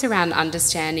one is around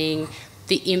understanding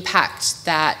the impact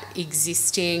that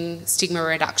existing stigma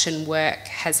reduction work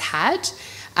has had.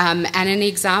 And an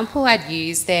example I'd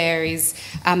use there is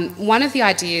one of the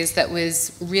ideas that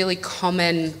was really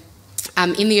common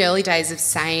in the early days of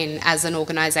SANE as an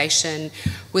organisation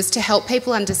was to help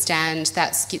people understand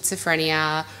that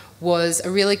schizophrenia was a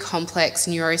really complex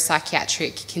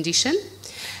neuropsychiatric condition,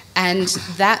 and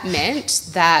that meant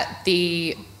that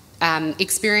the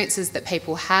experiences that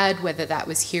people had, whether that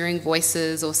was hearing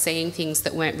voices or seeing things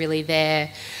that weren't really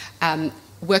there,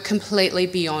 were completely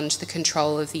beyond the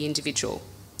control of the individual.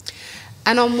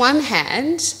 And on one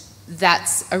hand,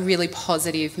 that's a really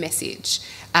positive message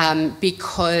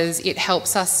because it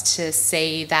helps us to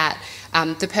see that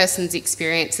the person's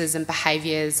experiences and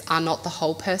behaviours are not the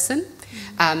whole person.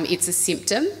 It's a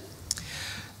symptom.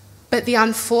 But the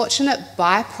unfortunate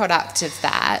byproduct of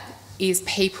that is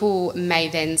people may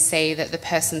then see that the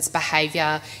person's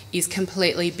behaviour is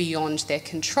completely beyond their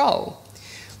control,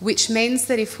 which means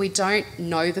that if we don't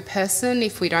know the person,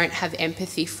 if we don't have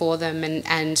empathy for them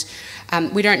and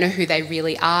we don't know who they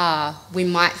really are, we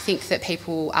might think that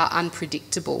people are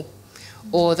unpredictable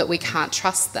or that we can't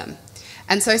trust them.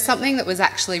 And so something that was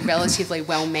actually relatively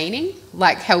well-meaning,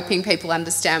 like helping people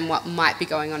understand what might be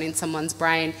going on in someone's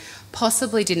brain,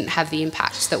 possibly didn't have the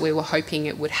impact that we were hoping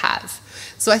it would have.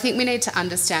 So I think we need to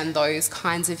understand those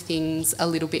kinds of things a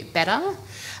little bit better.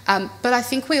 But I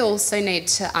think we also need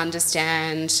to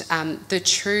understand the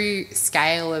true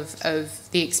scale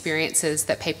of the experiences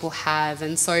that people have.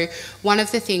 And so one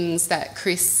of the things that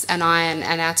Chris and I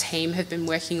and our team have been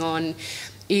working on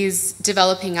is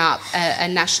developing up a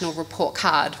national report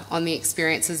card on the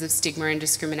experiences of stigma and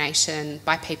discrimination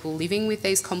by people living with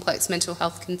these complex mental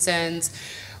health concerns.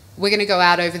 We're going to go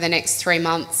out over the next 3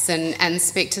 months and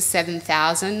speak to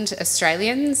 7,000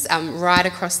 Australians right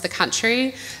across the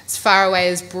country, as far away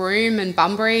as Broome and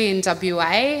Bunbury in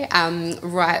WA,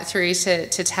 right through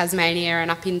to Tasmania and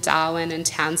up in Darwin and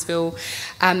Townsville,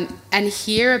 and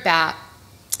hear about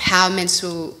how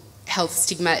mental health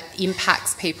stigma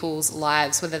impacts people's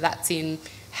lives, whether that's in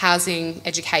housing,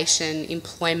 education,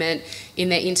 employment, in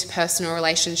their interpersonal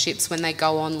relationships when they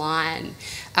go online.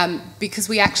 Because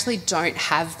we actually don't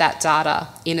have that data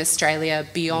in Australia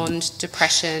beyond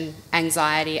depression,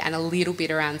 anxiety, and a little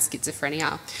bit around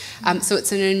schizophrenia. So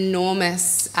it's an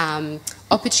enormous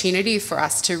opportunity for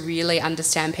us to really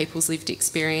understand people's lived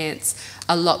experience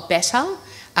a lot better,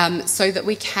 so that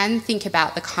we can think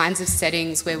about the kinds of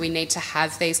settings where we need to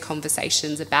have these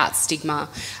conversations about stigma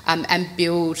and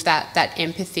build that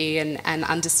empathy and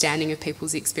understanding of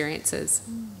people's experiences.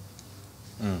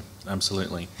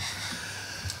 Absolutely.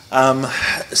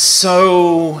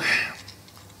 So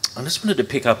I just wanted to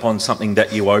pick up on something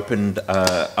that you opened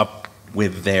up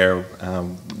with there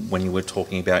when you were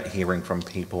talking about hearing from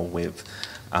people with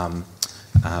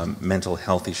mental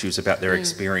health issues about their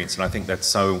experience, and I think that's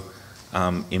so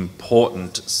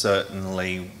important,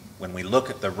 certainly when we look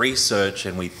at the research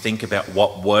and we think about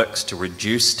what works to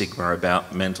reduce stigma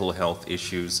about mental health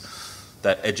issues.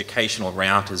 That educational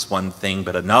route is one thing,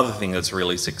 but another thing that's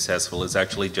really successful is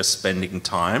actually just spending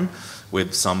time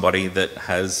with somebody that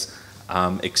has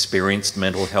experienced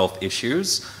mental health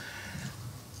issues.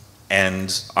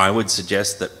 And I would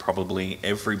suggest that probably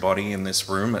everybody in this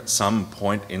room at some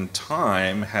point in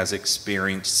time has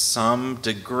experienced some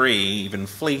degree, even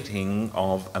fleeting,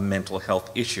 of a mental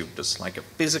health issue. Just like a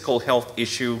physical health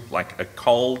issue, like a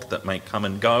cold that may come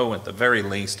and go, at the very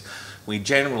least, we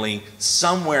generally,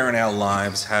 somewhere in our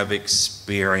lives, have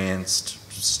experienced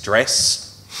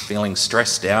stress, feeling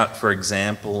stressed out, for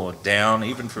example, or down,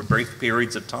 even for brief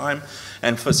periods of time.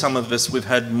 And for some of us, we've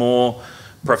had more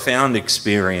profound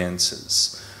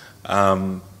experiences.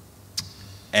 And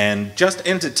just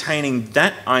entertaining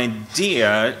that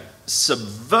idea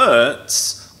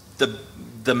subverts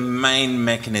the main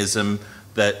mechanism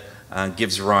that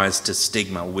gives rise to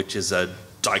stigma, which is a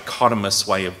dichotomous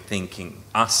way of thinking,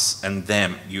 us and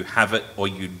them. You have it or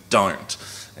you don't.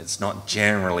 It's not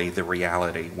generally the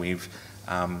reality. We've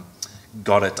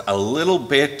got it a little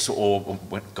bit, or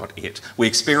got it. We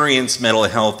experience mental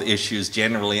health issues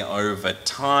generally over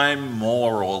time,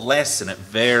 more or less, and it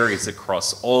varies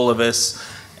across all of us.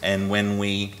 And when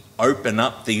we open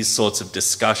up these sorts of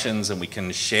discussions and we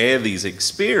can share these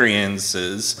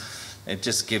experiences, it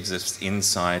just gives us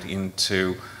insight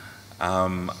into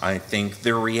I think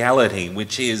the reality,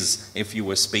 which is if you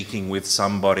were speaking with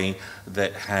somebody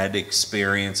that had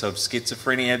experience of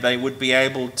schizophrenia, they would be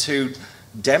able to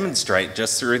demonstrate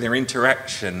just through their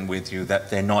interaction with you that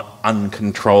they're not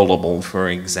uncontrollable, for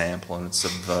example, and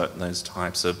subvert those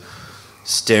types of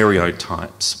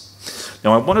stereotypes.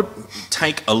 Now, I want to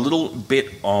take a little bit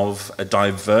of a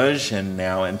diversion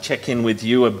now and check in with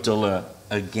you, Abdullah,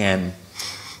 again.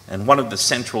 And one of the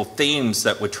central themes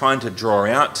that we're trying to draw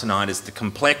out tonight is the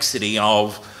complexity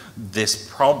of this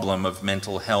problem of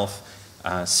mental health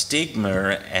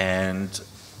stigma and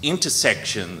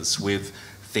intersections with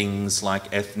things like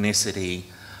ethnicity.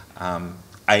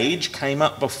 Age came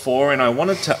up before, and I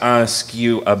wanted to ask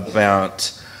you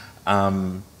about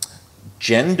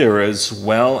gender as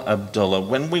well, Abdullah.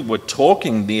 When we were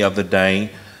talking the other day,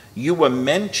 you were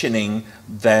mentioning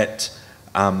that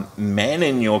men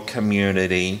in your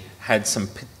community had some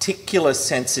particular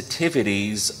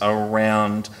sensitivities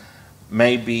around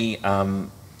maybe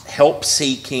help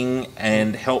seeking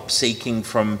and help seeking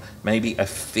from maybe a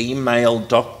female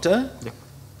doctor?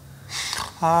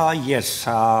 Yes.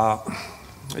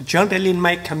 Generally in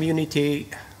my community,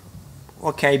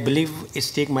 okay, I believe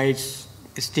stigma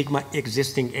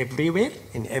existing everywhere,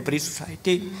 in every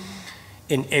society,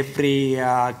 in every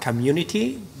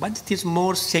community, but it is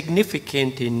more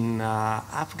significant in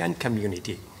Afghan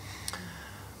community.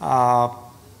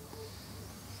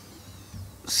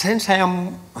 Since I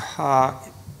am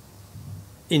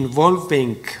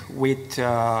involving with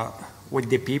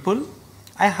the people,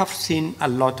 I have seen a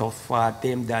lot of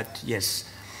them that, yes,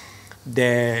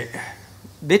 they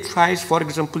try, for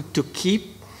example, to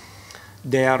keep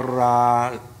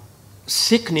their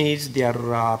sickness, their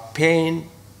pain,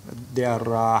 their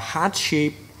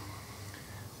hardship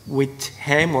with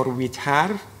him or with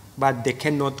her, but they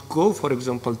cannot go, for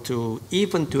example,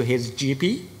 even to his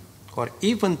GP or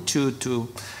even to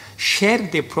share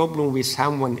the problem with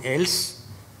someone else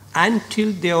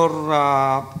until they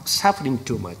are suffering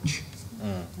too much.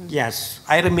 Yes,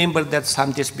 I remember that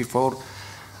some days before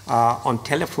on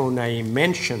telephone I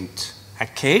mentioned a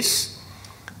case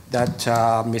that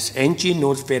Miss Angie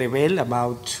knows very well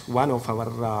about one of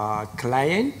our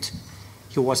clients.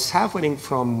 He was suffering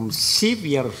from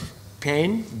severe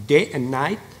pain day and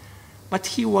night, but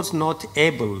he was not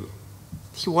able.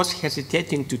 He was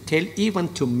hesitating to tell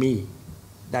even to me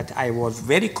that I was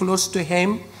very close to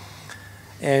him,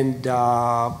 and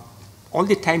all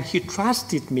the time he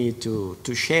trusted me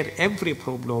to share every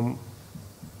problem,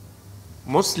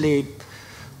 mostly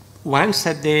once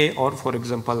a day, or for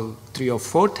example 3 or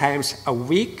 4 times a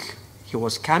week. He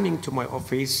was coming to my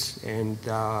office and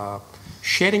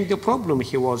sharing the problem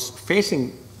he was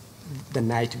facing the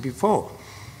night before.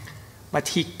 But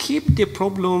he kept the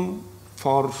problem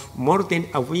for more than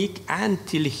a week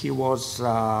until he was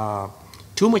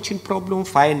too much in problem.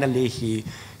 Finally, he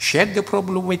shared the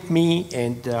problem with me,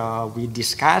 and we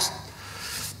discussed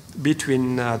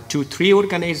between 2-3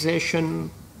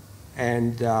 organizations,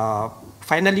 and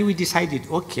finally we decided,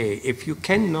 okay, if you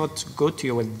cannot go to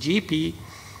your GP,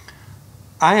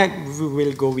 I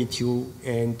will go with you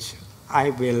and I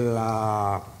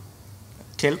will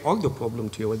tell all the problem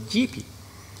to your GP.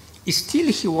 Still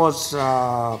he was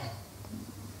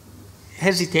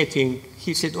hesitating.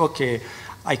 He said, okay,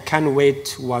 I can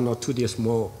wait 1 or 2 days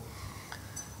more.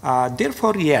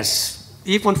 Therefore, yes,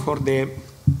 even for the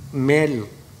male,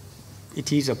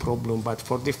 it is a problem, but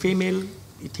for the female,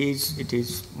 it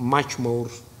is much more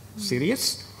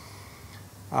serious.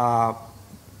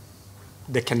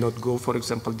 They cannot go, for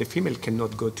example, the female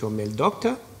cannot go to a male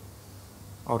doctor,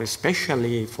 or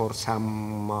especially for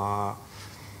some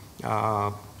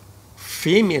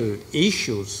female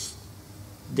issues,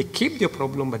 they keep the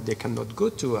problem, but they cannot go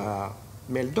to a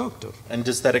male doctor. And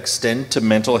does that extend to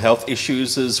mental health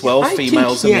issues as well?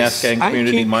 Females in the Afghan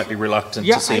community might be reluctant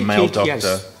to see a male doctor.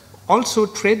 Yes. Also,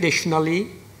 traditionally,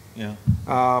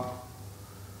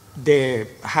 they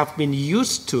have been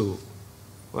used to,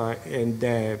 and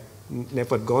they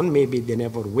never gone, maybe they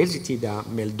never visited a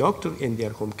male doctor in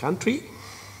their home country.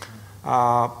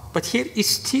 But here is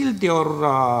still they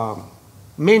are,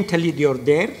 mentally they are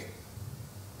there.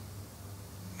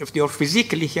 If they are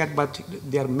physically here, but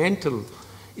their mental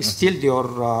is still they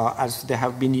are, as they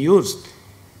have been used,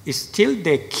 still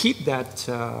they keep that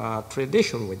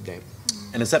tradition with them.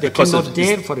 And is that they because cannot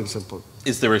dare, for example.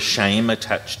 Is there a shame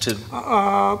attached to?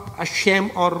 A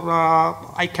shame, or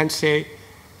I can say,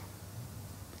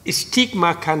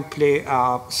 stigma can play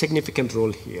a significant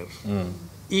role here.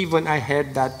 Even I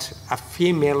heard that a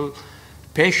female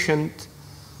patient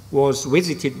was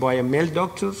visited by a male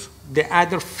doctor. The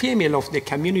other female of the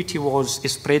community was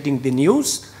spreading the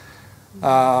news,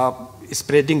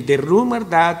 spreading the rumor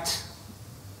that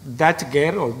that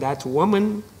girl or that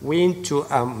woman went to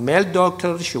a male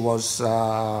doctor. She was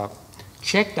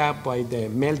checked up by the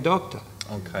male doctor.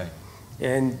 Okay.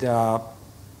 And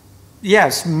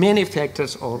Yes, many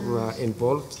factors are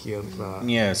involved here.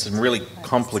 Yeah, some really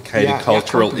complicated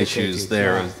cultural issues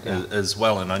there as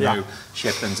well. And I know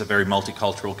Shepparton's a very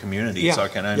multicultural community, so I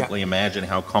can only imagine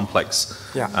how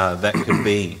complex that could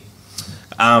be.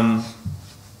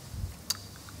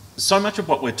 So much of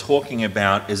what we're talking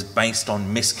about is based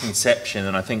on misconception,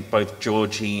 and I think both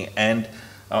Georgie and,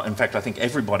 in fact, I think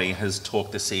everybody has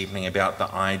talked this evening about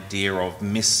the idea of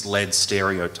misled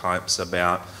stereotypes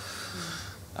about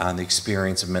the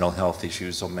experience of mental health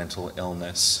issues or mental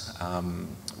illness.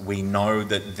 We know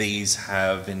that these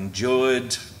have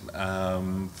endured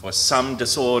for some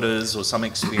disorders or some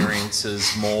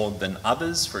experiences more than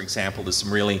others. For example, there's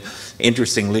some really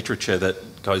interesting literature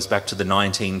that goes back to the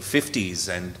 1950s,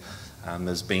 and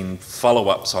there's been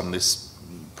follow-ups on this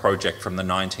project from the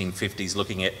 1950s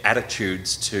looking at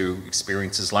attitudes to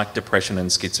experiences like depression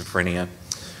and schizophrenia.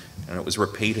 And it was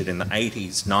repeated in the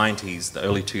 80s, 90s, the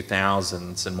early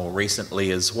 2000s, and more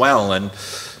recently as well. And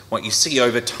what you see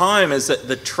over time is that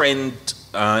the trend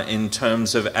in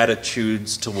terms of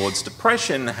attitudes towards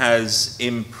depression has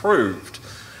improved.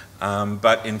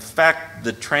 But in fact,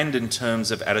 the trend in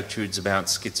terms of attitudes about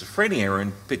schizophrenia,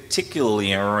 and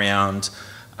particularly around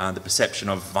the perception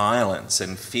of violence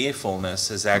and fearfulness,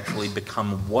 has actually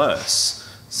become worse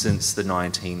since the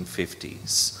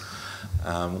 1950s.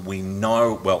 We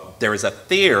know, well, there is a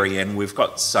theory, and we've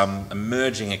got some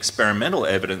emerging experimental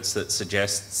evidence that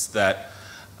suggests that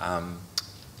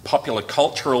popular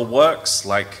cultural works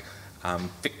like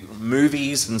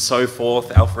movies and so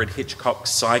forth, Alfred Hitchcock's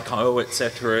Psycho,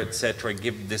 etc.,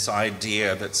 give this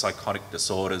idea that psychotic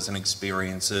disorders and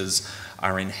experiences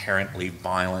are inherently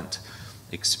violent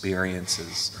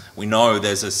experiences. We know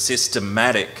there's a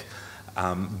systematic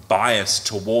bias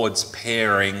towards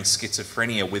pairing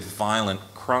schizophrenia with violent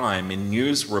crime in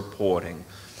news reporting,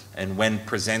 and when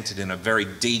presented in a very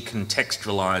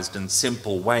decontextualized and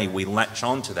simple way, we latch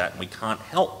onto that and we can't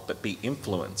help but be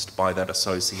influenced by that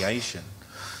association.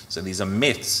 So these are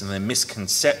myths and they're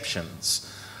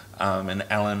misconceptions. And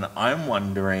Alan, I'm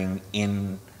wondering,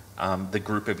 in the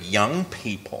group of young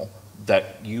people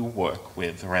that you work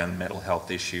with around mental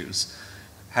health issues,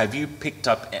 have you picked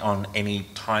up on any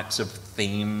types of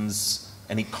themes,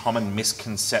 any common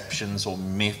misconceptions or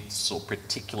myths or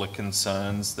particular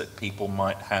concerns that people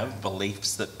might have,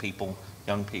 beliefs that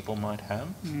young people might have?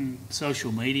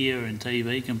 Social media and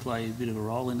TV can play a bit of a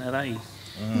role in that, eh?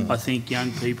 I think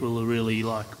young people are really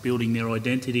like building their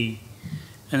identity,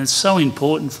 and it's so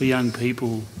important for young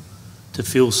people to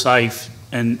feel safe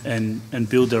and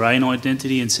build their own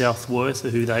identity and self-worth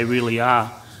of who they really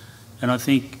are. And I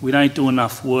think we don't do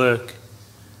enough work,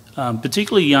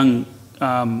 particularly young,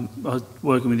 I was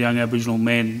working with young Aboriginal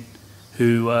men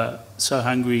who are so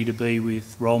hungry to be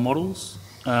with role models,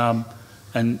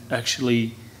 and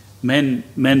actually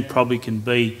men probably can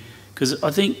be, because I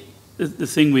think the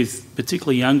thing with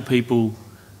particularly young people,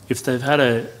 if they've had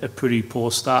a pretty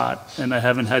poor start and they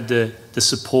haven't had the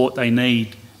support they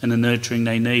need and the nurturing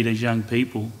they need as young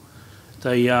people,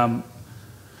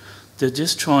 they're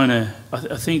just trying to.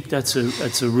 I think that's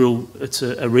a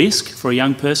risk for a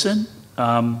young person,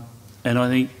 and I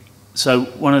think so.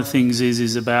 One of the things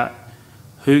is about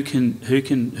who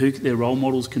their role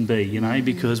models can be, you know,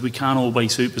 because we can't all be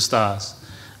superstars,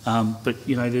 but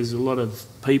you know, there's a lot of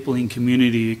people in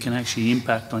community who can actually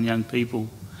impact on young people,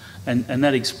 and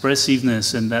that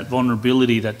expressiveness and that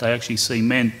vulnerability that they actually see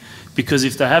men. Because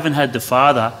if they haven't had the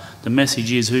father, the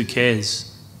message is, who cares?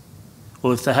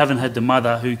 Or if they haven't had the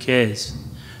mother, who cares?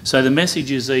 So the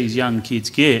messages these young kids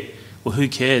get, well, who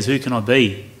cares? Who can I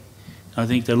be? I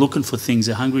think they're looking for things,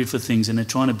 they're hungry for things, and they're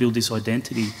trying to build this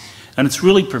identity. And it's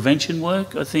really prevention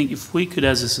work. I think if we could,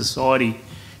 as a society,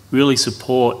 really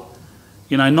support,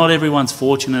 you know, not everyone's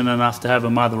fortunate enough to have a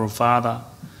mother or father,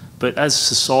 but as a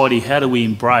society, how do we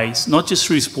embrace, not just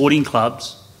through sporting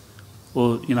clubs,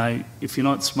 or, you know, if you're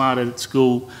not smart at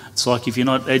school, it's like if you're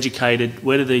not educated,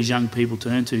 where do these young people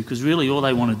turn to? Because really all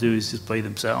they want to do is just be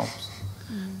themselves.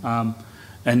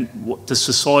 And does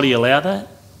society allow that?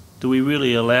 Do we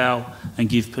really allow and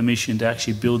give permission to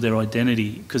actually build their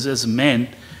identity? Because as men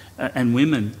and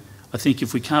women, I think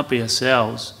if we can't be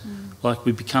ourselves, like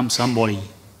we become somebody,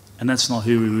 and that's not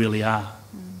who we really are.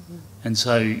 And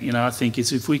so, you know, I think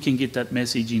it's if we can get that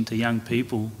message into young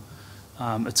people,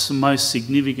 it's the most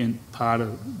significant part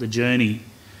of the journey,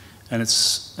 and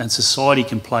society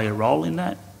can play a role in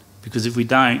that, because if we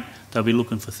don't, they'll be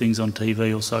looking for things on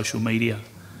TV or social media.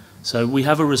 So we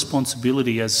have a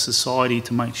responsibility as society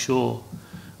to make sure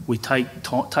we take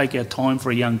our time for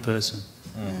a young person,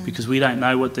 because we don't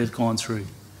know what they've gone through.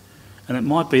 And it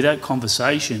might be that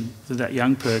conversation for that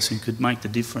young person could make the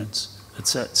difference.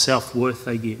 It's that self-worth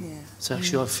they get. Yeah. It's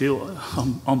actually, I feel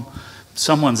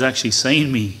someone's actually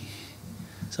seen me.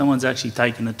 Someone's actually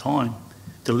taken the time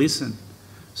to listen.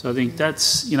 So I think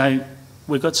that's, you know,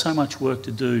 we've got so much work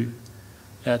to do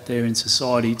out there in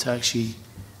society to actually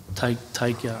take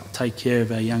care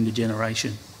of our younger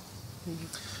generation.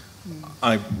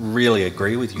 I really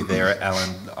agree with you there,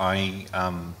 Alan. I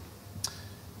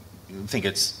think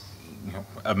it's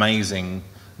amazing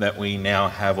that we now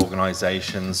have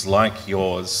organisations like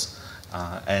yours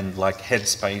and like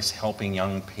Headspace helping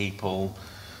young people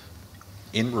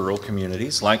in rural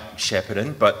communities like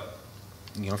Shepparton, but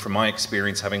from my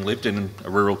experience having lived in a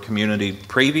rural community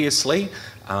previously,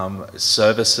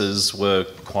 services were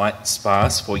quite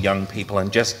sparse for young people,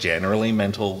 and just generally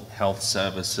mental health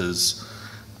services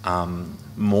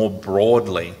more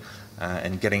broadly,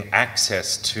 and getting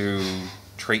access to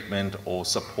treatment or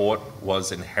support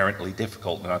was inherently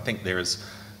difficult. And I think there is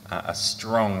a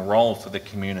strong role for the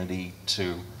community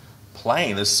to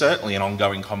play. There's certainly an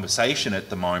ongoing conversation at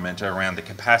the moment around the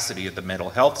capacity of the mental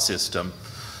health system,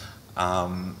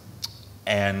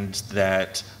 and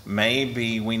that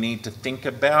maybe we need to think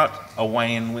about a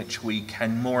way in which we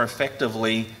can more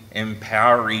effectively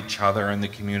empower each other and the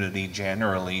community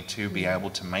generally to be able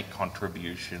to make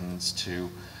contributions to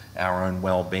our own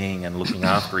well-being and looking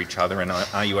after each other. And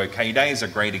Are You OK Day is a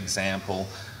great example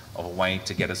of a way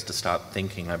to get us to start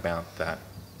thinking about that.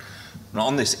 And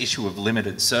on this issue of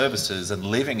limited services and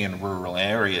living in rural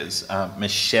areas,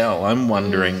 Michelle, I'm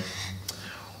wondering,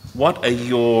 what are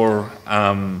your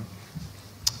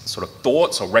sort of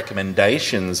thoughts or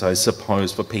recommendations, I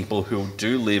suppose, for people who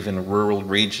do live in rural,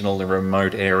 regional, and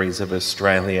remote areas of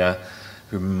Australia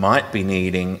who might be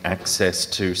needing access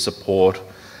to support?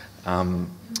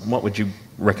 What would you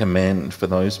recommend for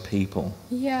those people?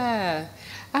 Yeah.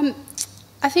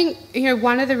 I think,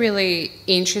 one of the really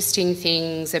interesting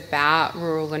things about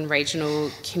rural and regional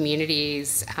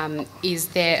communities is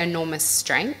their enormous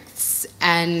strengths.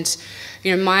 And,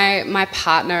 my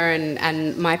partner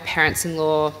and my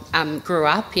parents-in-law grew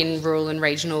up in rural and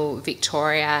regional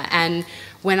Victoria. And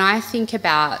when I think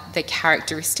about the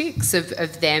characteristics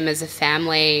of them as a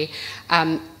family,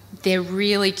 they're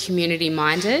really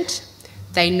community-minded.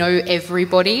 They know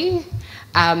everybody.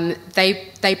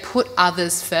 They put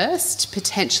others first,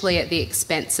 potentially at the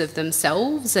expense of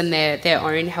themselves and their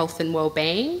own health and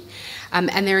well-being,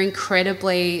 and they're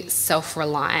incredibly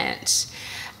self-reliant.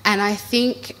 And I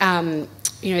think,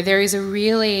 there is a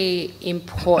really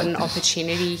important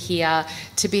opportunity here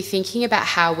to be thinking about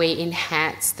how we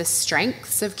enhance the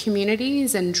strengths of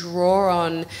communities and draw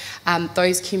on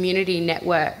those community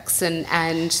networks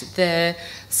and the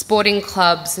sporting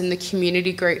clubs and the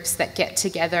community groups that get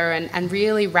together and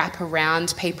really wrap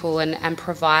around people and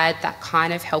provide that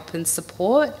kind of help and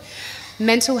support.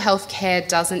 Mental health care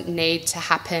doesn't need to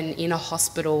happen in a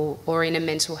hospital or in a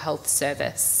mental health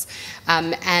service.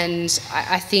 And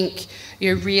I think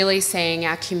you're really seeing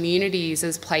our communities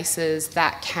as places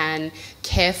that can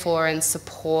care for and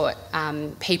support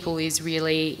people is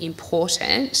really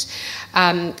important.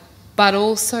 But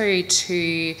also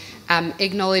to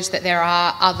acknowledge that there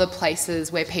are other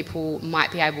places where people might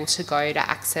be able to go to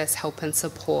access help and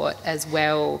support as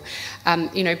well.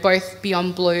 Both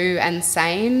Beyond Blue and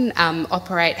SANE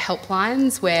operate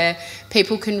helplines where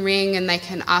people can ring and they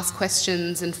can ask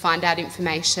questions and find out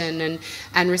information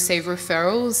and receive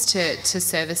referrals to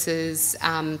services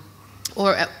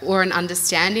or an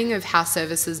understanding of how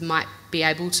services might be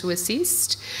able to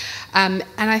assist. And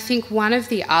I think one of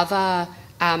the other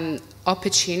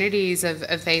opportunities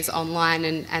of these online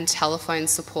and telephone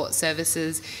support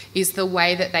services is the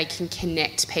way that they can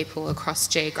connect people across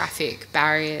geographic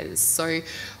barriers. So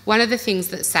one of the things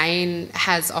that SANE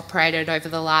has operated over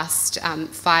the last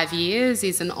 5 years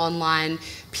is an online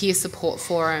peer support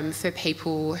forum for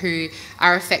people who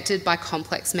are affected by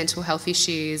complex mental health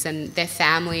issues and their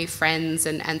family, friends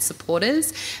and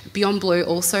supporters. Beyond Blue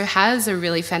also has a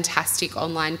really fantastic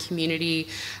online community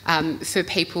for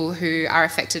people who are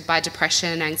affected by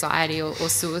depression, anxiety or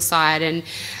suicide. And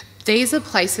these are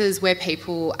places where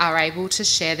people are able to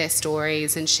share their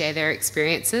stories and share their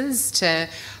experiences to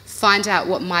find out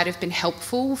what might have been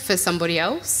helpful for somebody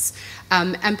else.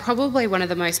 And probably one of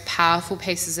the most powerful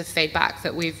pieces of feedback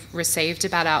that we've received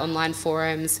about our online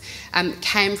forums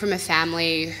came from a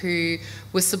family who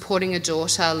was supporting a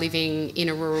daughter living in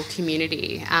a rural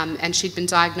community, and she'd been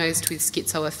diagnosed with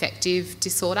schizoaffective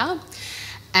disorder.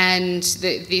 And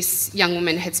this young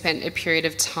woman had spent a period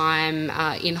of time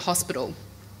in hospital.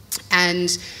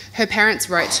 And her parents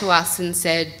wrote to us and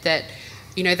said that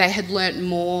you know, they had learnt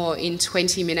more in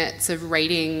 20 minutes of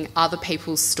reading other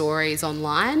people's stories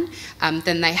online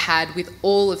than they had with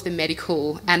all of the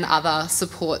medical and other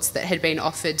supports that had been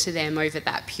offered to them over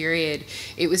that period.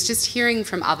 It was just hearing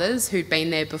from others who'd been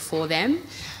there before them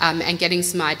and getting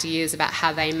some ideas about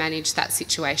how they managed that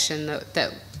situation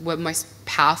that were most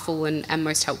powerful and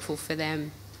most helpful for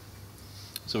them.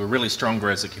 So we're really stronger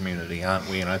as a community, aren't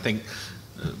we? And I think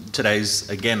today's,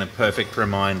 again, a perfect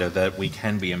reminder that we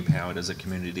can be empowered as a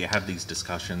community to have these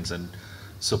discussions and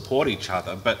support each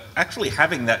other. But actually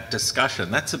having that discussion,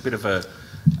 that's a bit of a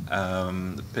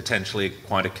potentially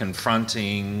quite a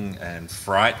confronting and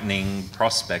frightening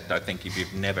prospect, I think, if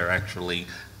you've never actually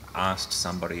asked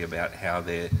somebody about how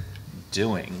they're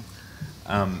doing.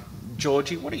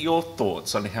 Georgie, what are your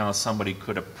thoughts on how somebody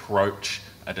could approach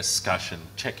a discussion,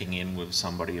 checking in with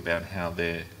somebody about how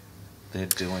they're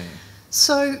doing?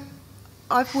 So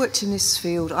I've worked in this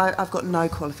field. I've got no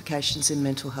qualifications in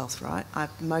mental health, right?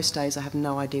 Most days I have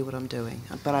no idea what I'm doing,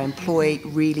 but I employ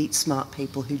really smart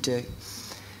people who do.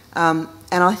 And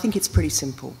I think it's pretty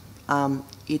simple.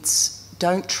 It's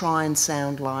don't try and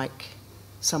sound like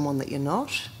someone that you're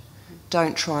not.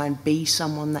 Don't try and be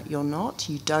someone that you're not.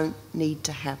 You don't need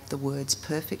to have the words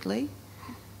perfectly.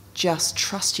 Just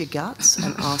trust your guts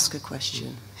and ask a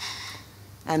question.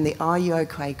 And the "Are you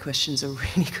okay?" question is a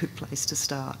really good place to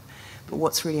start. But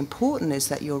what's really important is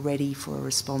that you're ready for a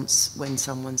response when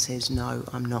someone says, "No,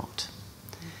 I'm not."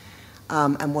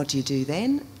 And what do you do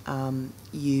then?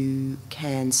 You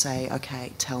can say,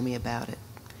 "Okay, tell me about it."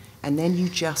 And then you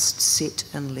just sit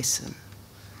and listen.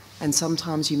 And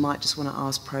sometimes you might just want to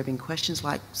ask probing questions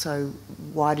like, "So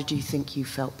why did you think you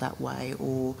felt that way?"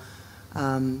 Or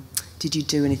 "Did you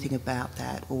do anything about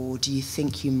that?" Or "Do you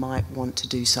think you might want to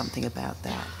do something about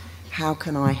that? How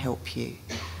can I help you?"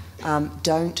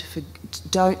 Don't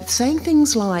saying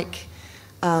things like,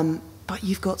 "But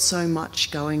you've got so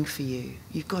much going for you.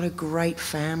 You've got a great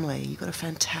family. You've got a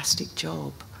fantastic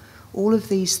job." All of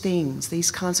these things,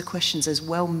 these kinds of questions, as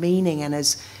well-meaning and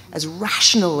as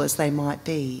rational as they might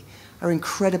be, are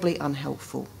incredibly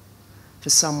unhelpful for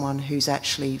someone who's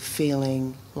actually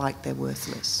feeling like they're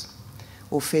worthless,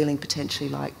 or feeling potentially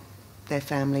like their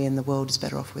family and the world is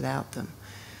better off without them.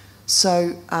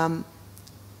 So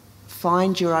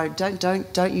find your own.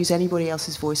 Don't use anybody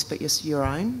else's voice but your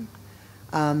own.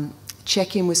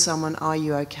 Check in with someone. Are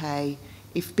you okay?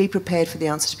 Be prepared for the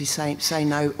answer to be say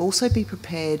no. Also be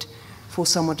prepared for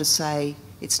someone to say,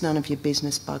 "It's none of your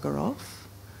business, bugger off,"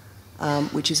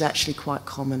 which is actually quite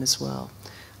common as well.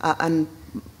 And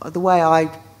the way I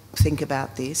think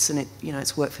about this, and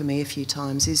it's worked for me a few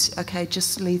times, is okay,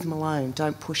 just leave them alone,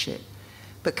 don't push it,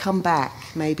 but come back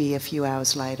maybe a few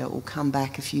hours later, or come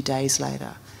back a few days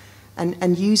later,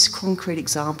 and use concrete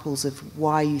examples of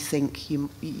why you think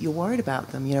you're worried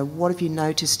about them. What have you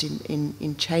noticed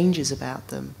in changes about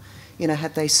them?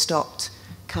 Have they stopped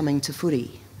coming to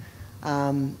footy?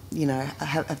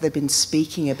 Have they been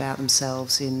speaking about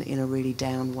themselves in a really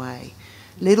down way?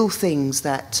 Little things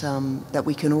that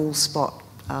we can all spot,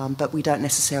 but we don't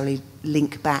necessarily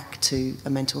link back to a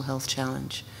mental health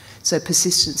challenge. So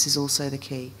persistence is also the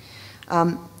key.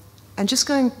 And just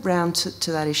going round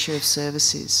to that issue of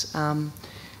services,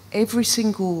 every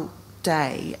single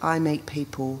day I meet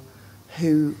people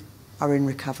who are in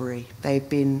recovery. They've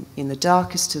been in the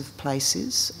darkest of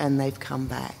places and they've come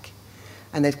back.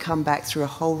 And they've come back through a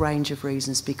whole range of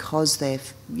reasons, because their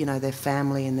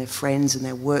family and their friends and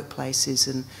their workplaces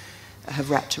and have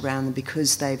wrapped around them,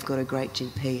 because they've got a great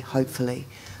GP, hopefully,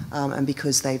 and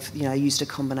because they've used a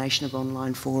combination of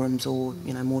online forums or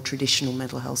more traditional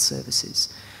mental health services.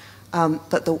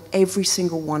 But every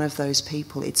single one of those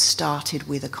people, it started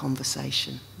with a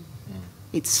conversation.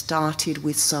 It started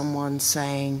with someone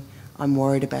saying, "I'm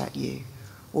worried about you."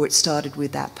 Or it started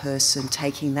with that person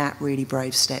taking that really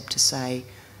brave step to say,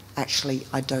 "Actually,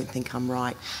 I don't think I'm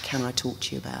right. Can I talk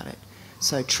to you about it?"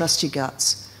 So trust your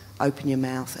guts, open your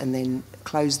mouth, and then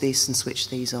close this and switch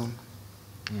these on.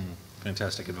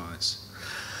 Fantastic advice.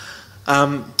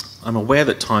 I'm aware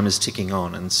that time is ticking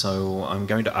on, and so I'm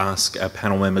going to ask our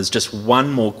panel members just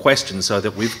one more question so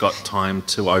that we've got time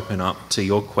to open up to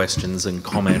your questions and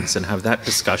comments and have that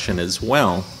discussion as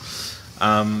well.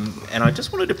 And I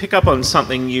just wanted to pick up on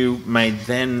something you made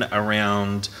then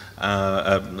around,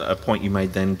 a point you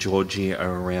made then, Georgie,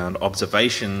 around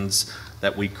observations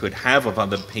that we could have of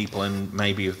other people, and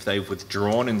maybe if they've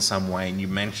withdrawn in some way. And you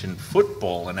mentioned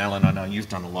football, and Alan, I know you've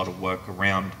done a lot of work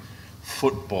around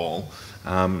football.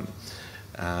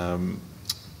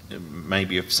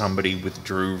 Maybe if somebody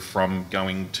withdrew from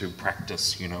going to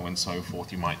practice, and so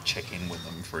forth, you might check in with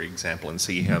them, for example, and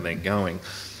see how they're going.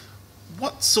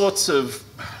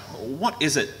 what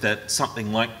is it that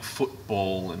something like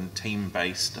football and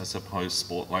team-based, I suppose,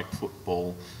 sport like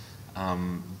football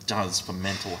does for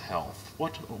mental health?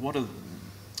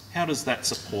 How does that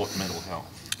support mental health?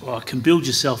 Well, it can build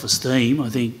your self-esteem. I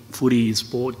think footy and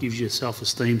sport gives you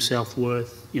self-esteem,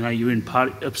 self-worth. You know, you're in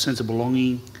a sense of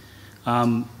belonging.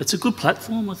 It's a good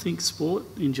platform, I think, sport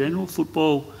in general.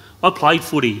 Football, I played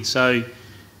footy,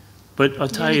 but I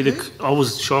tell you, I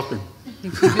was shocking.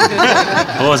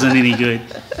 I wasn't any good.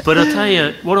 But I tell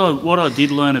you, what I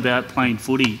did learn about playing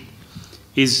footy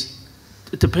is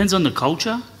it depends on the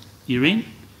culture you're in.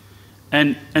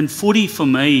 And footy for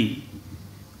me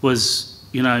was,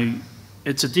 you know,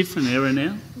 it's a different era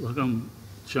now. Like, I'm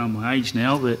showing my age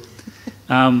now, but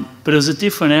it was a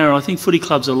different era. I think footy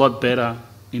clubs are a lot better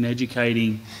in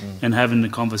educating and having the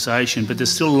conversation, but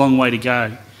there's still a long way to go.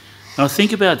 And I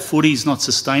think about footy's not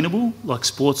sustainable, like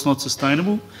sport's not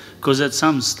sustainable, because at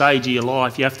some stage of your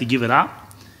life you have to give it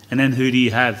up, and then who do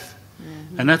you have?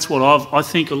 Mm-hmm. And that's what I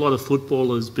think a lot of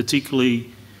footballers,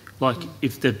 particularly like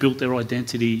if they've built their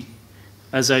identity,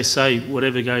 as they say,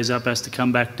 whatever goes up has to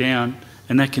come back down,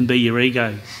 and that can be your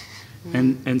ego.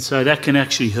 And so that can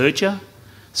actually hurt you.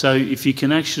 So if you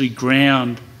can actually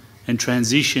ground and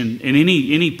transition in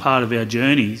any part of our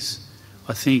journeys,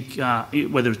 I think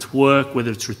whether it's work,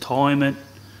 whether it's retirement,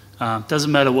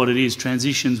 doesn't matter what it is,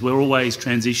 transitions, we're always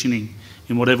transitioning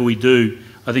in whatever we do.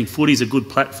 I think footy's a good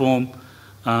platform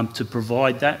to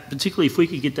provide that, particularly if we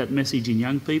could get that message in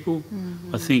young people.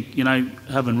 I think, you know,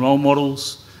 having role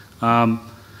models. But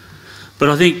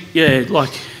I think, yeah,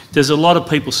 like there's a lot of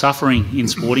people suffering in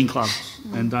sporting clubs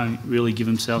and don't really give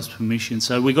themselves permission.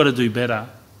 So we've got to do better.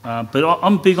 But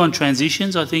I'm big on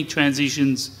transitions. I think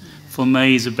transitions for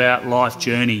me is about life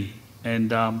journey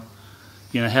and,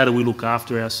 you know, how do we look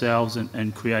after ourselves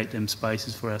and create them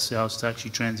spaces for ourselves to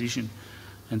actually transition.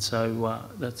 And so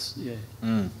that's, yeah.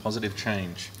 Positive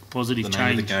change. Positive the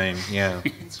change. Name of the game, yeah.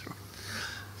 That's right.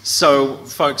 So,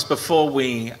 folks, before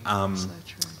we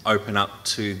open up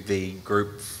to the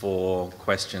group for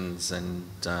questions and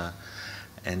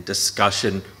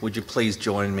discussion, would you please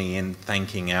join me in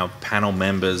thanking our panel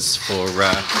members for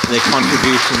their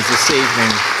contributions this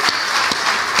evening?